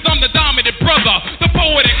do. Cause I'm the dominant brother, the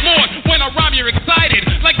poetic lord. When I rhyme you're excited,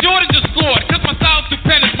 like Jordan just scored. Cause my style's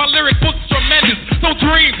stupendous, my lyric book's tremendous. So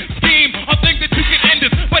dream, scheme, or think that you can end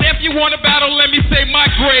this. But if you want a battle, let me say my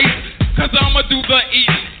grace. Cause I'ma do the eat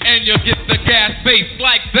and you'll get the gas face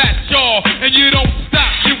like that, y'all. And you don't stop,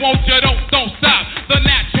 you won't, you don't stop. The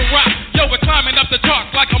natural rock, yo, we're climbing up the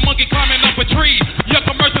charts like a monkey climbing up a tree. Your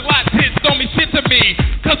commercialized hits don't mean shit to me.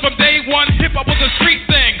 Cause from day one, hip hop was a street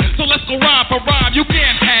thing. So let's go rhyme for rhyme, you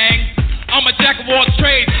can't hang. I'm a jack of all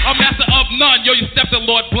trades, a master of none. Yo, you step to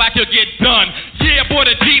Lord Black, you'll get done. Yeah, boy,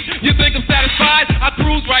 the Jeep, you think I'm satisfied? I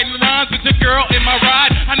cruise writing rhymes with your girl in my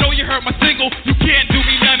ride. I know you heard my single, you can't do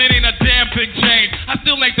me none, it ain't a damn big change. I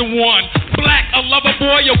still ain't the one. Black, a lover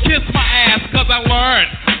boy, yo, kiss my ass, cause I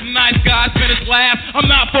learned. Nice guys finish last, I'm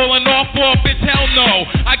not falling off for a bitch, hell no.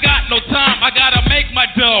 I got no time, I gotta make my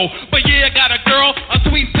dough. But yeah, I got a girl, a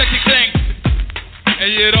sweet sexy thing.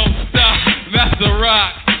 And you don't stop, that's the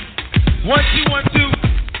rock. 1, 2, 1, 2.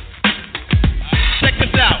 Check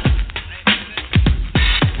this out.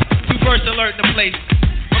 2 verse alert in the place.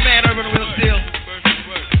 My man Urban Real Steel.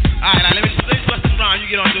 Alright, now let me bust this rhyme. You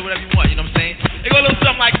get on to whatever you want, you know what I'm saying? It go a little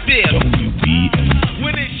something like this. WBMC.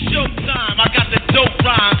 When it's showtime, I got the dope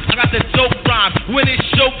rhymes. When it's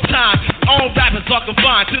showtime, all rappers are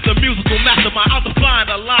confined to the musical mastermind. I'll define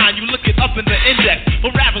a line, you look it up in the index.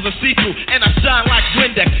 But rappers are see-through, and I shine like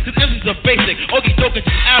Windex. Cause this is a basic, okie dokie is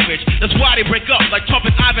average. That's why they break up like Trump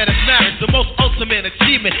and Ivan is marriage. The most ultimate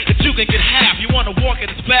achievement that you can get half. You wanna walk in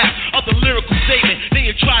this path of the lyrical statement. Then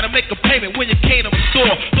you try to make a payment when you came to the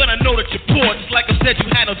store. But I know that you're poor, just like I said you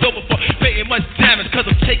had no dope before. Paying much damage cause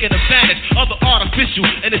I'm taking advantage of the artificial.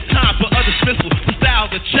 And it's time for a dismissal. The style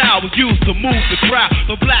the child was used to move the crowd.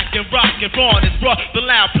 From black and rock and raw is raw. The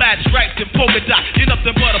loud plaid stripes and polka dot. You're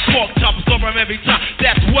nothing but a pork chop, storm every time.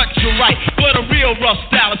 That's what you're right. But a real rough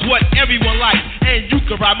style is what everyone likes. And you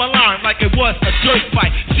can ride my line like it was a dirt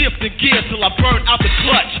fight. Shifting gears till I burn out the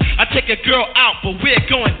clutch. I take a girl out, but we're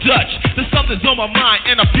going Dutch. There's something's on my mind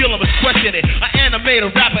and I feel I was questioning it. I animate a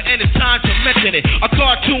rapper and it's time to mention it. A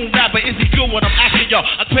cartoon rapper, is he good when I'm asking y'all?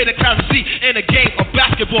 I play the crowd to see in a game of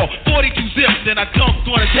basketball. 42 zips and I dunked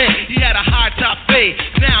on his head. He had a high top fade,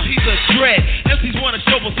 now he's a dread. MCs wanna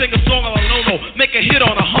shovel, sing a song on a low-low, make a hit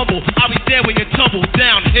on a humble. I'll be there when you tumble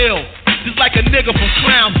downhill. Just like a nigga from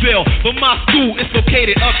Clownville. But my school is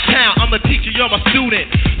located uptown. I'm a teacher, you're my student.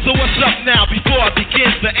 So what's up now before I begin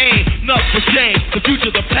to aim? Nothing for change. The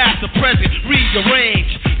future, the past, the present,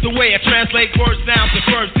 rearrange. The way I translate words, nouns, and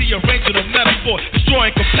verbs, the arrangement of metaphor,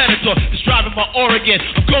 destroying competitor, describing my origin.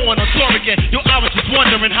 I'm going on tour again. Yo, I was just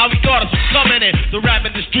wondering how he got us from coming in the rap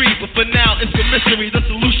industry, but for now it's a mystery. The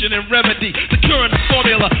solution and remedy, the cure and the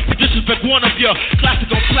formula. To disrespect one of your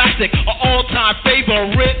classical plastic, an all-time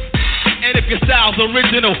favorite. And if your style's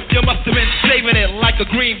original, you must have been saving it like a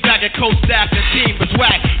greenback and co-staff and team is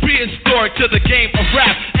whack. Prehistoric to the game of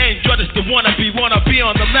rap, and you're just the wanna be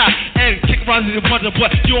on the map. And kick around in the wonder,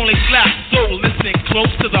 but you only slap. So listen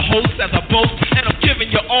close to the host as I boast, and I'm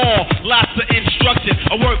giving you all lots of instruction.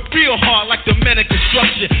 I work real hard like the men in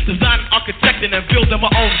construction, designing, architecting, and building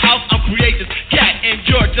my own house. I'm creative cat, and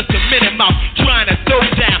you're just a minute mouse trying to throw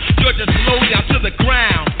down. You're just low down to the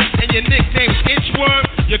ground. And your nickname's Inchworm.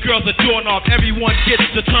 Your girl's a doorknob, everyone gets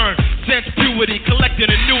the turn. Since puberty, collecting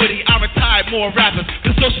annuity, I retired more rappers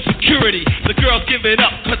than Social Security. The girls give it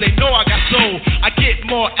up cause they know I got soul. I get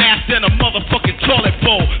more ass than a motherfucking toilet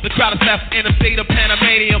bowl. The crowd is left in a state of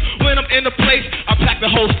Panamanium. When I'm in the place, I pack the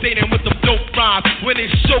whole stadium with them dope rhymes. When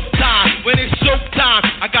it's showtime,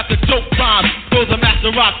 I got the dope rhymes. Those are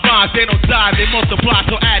master rock rhymes. They don't die, they multiply.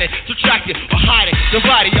 So add it, subtract it, or hide it,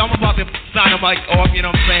 divide it. I'm about to sign them like off, you know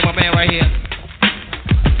what I'm saying? My man right here.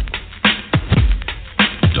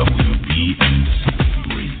 WBMC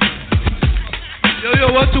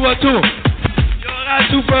Yo, 1 2 1 2. Yo, I got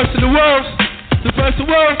two first in the world. The first in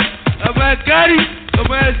the world. My man Gotti, my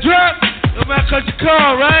man Drop, my man Country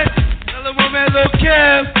Carl, right? Tell my man Lil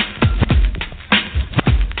Kev.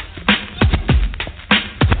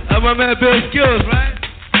 My man Bill Skills, right?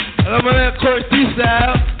 My man Corey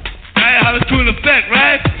D-Style. Right, how it's cool effect,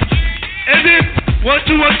 right? And then 1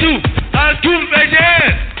 2 1 2. How it's cool, raise your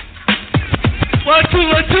hands. 1 2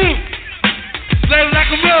 1 2. Slave like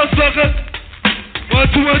a motherfucker.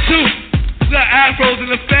 1 2 1 2. We got afros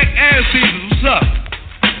in effect and seasons.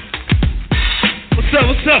 What's up?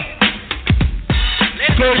 What's up?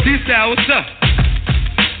 Corey D-Style, what's up?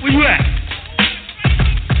 Where you at?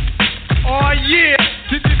 Oh yeah,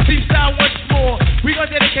 this is T-Style once more. We gonna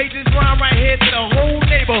dedicate this rhyme right here to the whole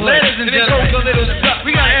neighborhood. Ladies and gentlemen,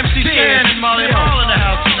 we got MC Shan and Molly Hall in the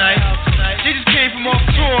house tonight. They just came from off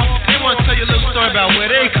tour. They want to tell you a little story about where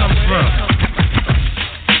they come from.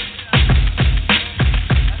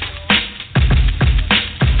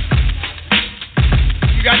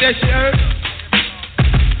 You got that shit heard?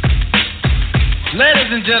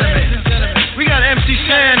 Ladies and gentlemen, we got MC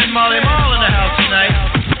Shan and Molly Hall in the house tonight.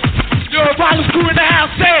 Yo, Rollins crew in the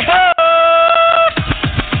house, say ho!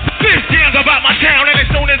 This jam's about my town and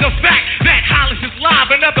it's known as a fact that Hollis is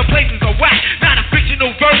live and other places are whack. Not a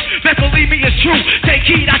fictional verse, that believe me is true. Take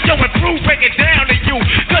heed, I show and prove, break it down to you.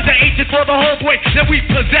 Cause the H is for the homeboy that we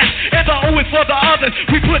possess, and the O is for the others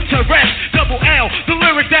we put to rest. Double L, the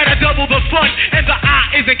lyrics that are double the fun, and the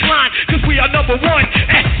I is inclined, cause we are number one.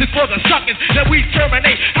 S is for the suckers that we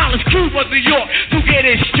terminate. Hollis crew was New York, to get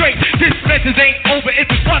it straight. This message ain't over,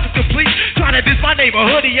 it's wasn't complete. Trying to diss my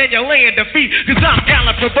neighborhood and you're laying defeat. Cause I'm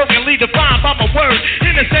gallant, provokingly defined by my word.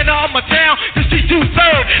 In the center of my town, the street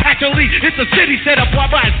 2/3. Actually, it's a city set up all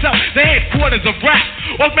by itself. The headquarters of rap,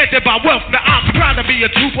 augmented by wealth. Now I'm proud to be a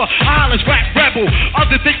trooper, a Hollis rap rebel.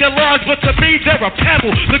 Others think they're large, but to me they're a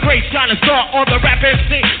pebble. The great shining star on the rap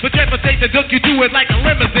MC. But devastate the dunk you do it like a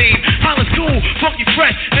limousine. Hollis cool, funky,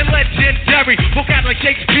 fresh, and legendary. Vocabulary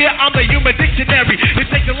Shakespeare, I'm the human dictionary. It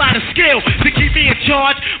takes a lot of skill to keep me in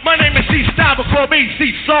charge. My name is C-Style, but call me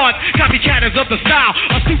C-Sarge. Copycatters of the style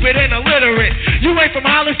are stupid and illiterate. You ain't from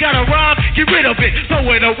Hollis, got a rhyme, get rid of it, throw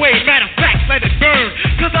it away. Matter of fact, let it burn.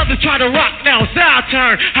 Cause others try to rock, now it's our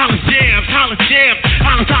turn. Hollis jams, Hollis jams,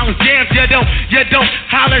 Hollis jams. You don't,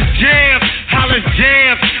 Hollis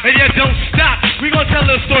jams, and you don't stop. We gonna tell a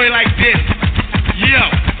little story like this. Yo,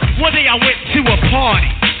 one day I went to a party.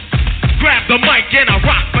 Grabbed the mic and I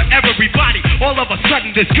rocked for everybody. All of a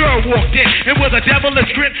sudden this girl walked in, and with a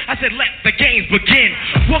devilish grin, I said, let the games begin.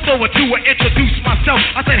 Walked over to her, introduced myself.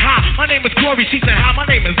 I said, hi, my name is Corey. She said, hi, my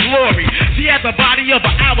name is Lori. She had the body of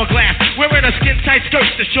an hourglass, wearing a skin-tight skirt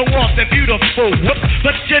to show off the beautiful whoops.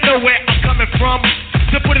 But you know where I'm coming from.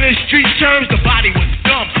 To put it in street terms, the body was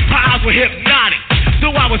dumb. Her eyes were hypnotic.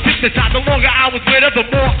 Though I was hypnotized, the longer I was with her, the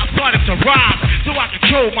more I started to rise. So I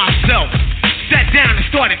controlled myself. Sat down and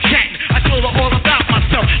started chatting. I told her all about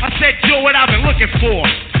myself. I said, Joe, what I've been looking for.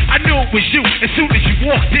 I knew it was you as soon as you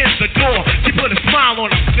walked in the door. She put a smile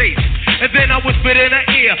on her face, and then I whispered in her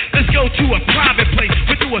ear, let's go to a private place,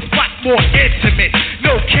 but to a spot more intimate.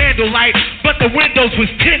 No candlelight, but the windows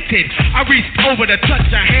was tinted. I reached over to touch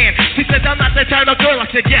her hand. She said, I'm not that kind of girl. I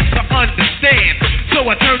said, yes, I understand. So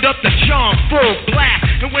I turned up the charm full blast,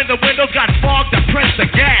 and when the windows got fogged, I pressed the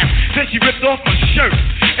gas. Then she ripped off my shirt,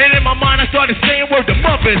 and in my mind I started saying, word to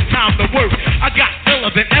mother, it's time to work. I got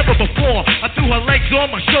iller than ever before. I threw her legs on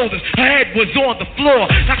my shoulders, her head was on the floor.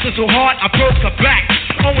 Knocked her so hard I broke her back.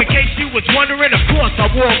 Oh, in case you was wondering, of course I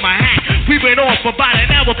wore my hat. We went on for about an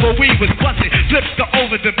hour, but we was busted. Flips the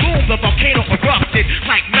over the boom, the volcano erupted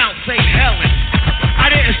like Mount St. Helens. I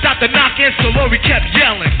didn't stop the knocking, so Lori kept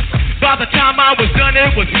yelling. By the time I was done,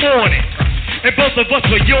 it was morning, and both of us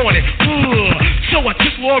were yawning. So I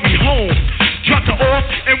took Lori home, dropped her off,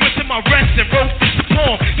 and went to my rest and wrote this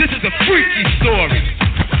poem. This is a freaky story,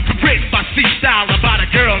 written by C-Style about a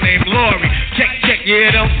girl named Lori. Check, yeah,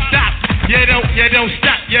 don't stop. You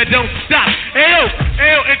don't stop. Ayo,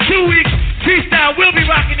 in 2 weeks, C-Style will be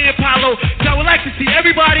rocking the Apollo. So I would like to see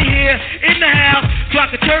everybody here in the house so I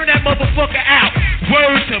can turn that motherfucker out.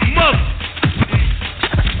 Word to mother.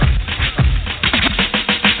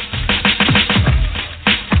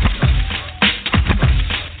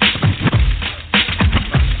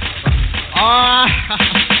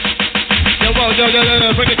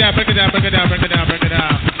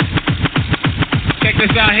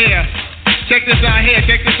 this out here. Check this out here.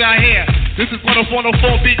 This is 104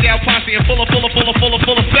 beatdown posse in full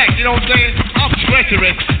effect. You know what I'm saying? I'm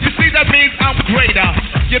treacherous. You see, that means I'm greater.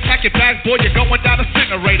 You pack your bags, boy, you're going down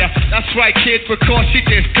incinerator. That's right, kid, because she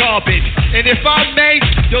just garbage. And if I may,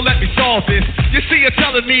 you'll let me solve this. You see, you're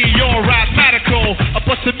telling me you're rhythmatical,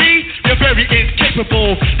 but to me, you're very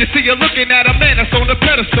incapable. You see, you're looking at a man that's on the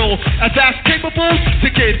pedestal, as that's capable to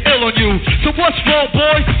get ill on you. So what's wrong,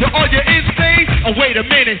 boy? Are you insane? Oh, wait a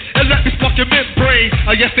minute, and let me spark your membrane.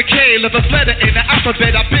 Yes, the K, letters letter in the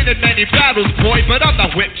alphabet. I've been in many battles, boy, but I'm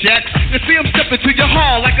not whipjack. You see, I'm stepping to your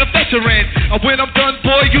hall like a veteran. And when I'm done,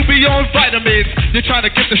 boy, you be on vitamins. You're trying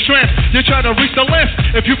to get the strength, you're trying to reach the length.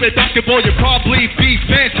 If you play basketball, you probably be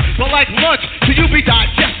benched. But like lunch, so you be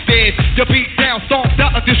digested. You beat down, stomped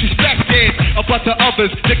out, and disrespected. But to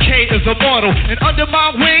others, the K is immortal. And under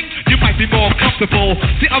my wing, you might be more comfortable.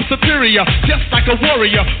 See, I'm superior, just like a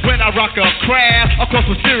warrior. When I rock a crab across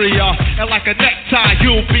Syria, and like a necktie,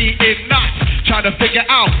 you'll be in knots. Trying to figure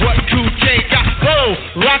out what Q-K got. Whoa,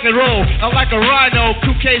 rock and roll, I'm like a rhino.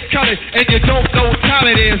 Q-K's coming, and you don't know what time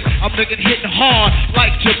it is. I'm looking hitting hard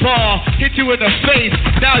like Jabbar. Hit you in the face,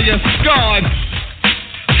 now you're scarred.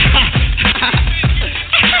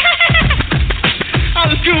 I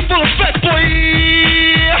was good full effect, boy.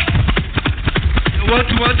 1,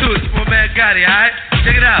 2, 1, 2. It's my man Gotti, alright?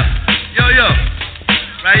 Check it out. Yo.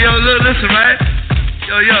 Right, yo, listen, right?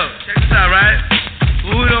 Yo, check this out, right?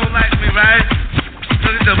 Who don't like me, right?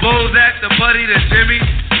 Look at the Bozak, the Buddy, the Jimmy.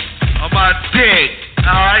 On my dick.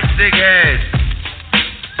 Alright, dickhead.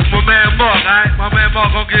 My man Mark, alright? My man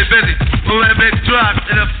Mark gonna get busy. My man Big Drop,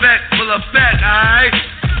 in effect, full effect, alright?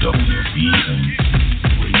 WBMC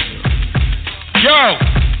Radio. Yo,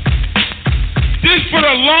 this for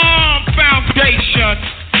the Long Foundation.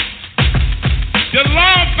 The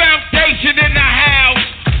Long Foundation in the house.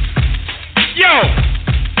 Yo,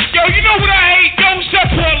 you know what I hate? Yo, what's up,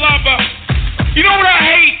 Paul Lumber? You know what I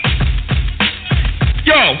hate?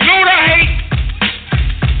 Yo, you know what I hate?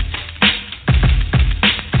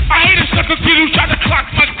 I hate a sucker kid who tried to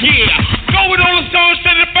clock my gear. Go with all the songs,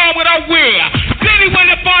 send about what I wear. Anyway,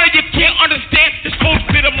 the body you can't understand. It's supposed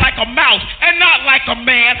to fit him like a mouse and not like a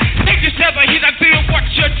man. Take yourself a hit, I tell you what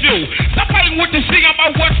you do. Stop fighting with the sing on my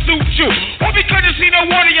what suit you. Or because you see no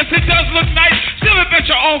water, yes, it does look nice. Still invent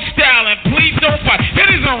your own style and please don't fight. It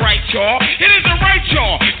isn't right, y'all. It isn't right,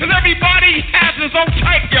 y'all. Cause everybody has his own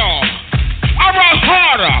type, y'all. I run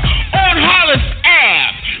harder on Hollis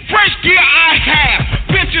Ave. Fresh gear I have.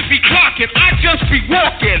 Bitches be clocking, I just be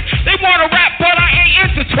walking. They wanna rap, but I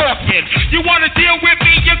ain't into talking. You wanna deal with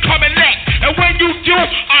me, you're coming next. And when you do,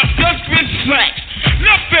 I'm just been sex.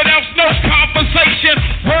 Nothing else, no conversation.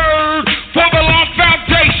 Word for the Long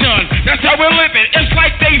Foundation. That's how we're living. It's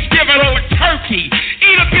like Thanksgiving over turkey.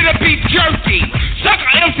 Eat a bit of beef jerky.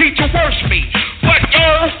 Sucker MC to worst me. But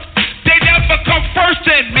they never come first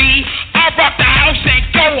in me. I rock the house and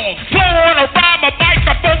go on. Flow on around my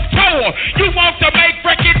microphone tower. You want to make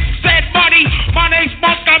records, send money. My name's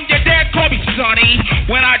Monk, I'm your dad, call me Sonny.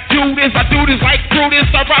 When I do this like Brutus.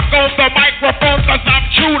 I rock on the microphone cause I'm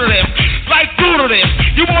true to this. Like true to this.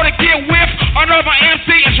 You wanna get whipped? Another MC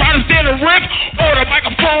and try to steal the riff? Or the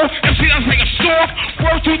microphone, MC doesn't take a soft.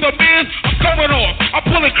 Word to the biz, I'm coming off. I'm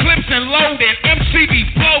pulling clips and loading. MC be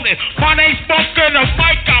bloated. My name's Monk and the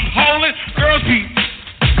mic I'm holding. Girls be...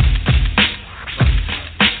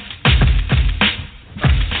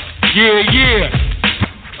 Yeah.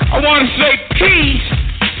 I want to say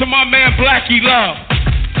peace to my man Blackie Love.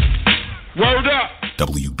 Word up.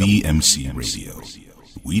 WBMC Radio.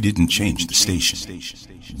 We didn't change the station.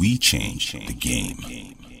 We changed the game.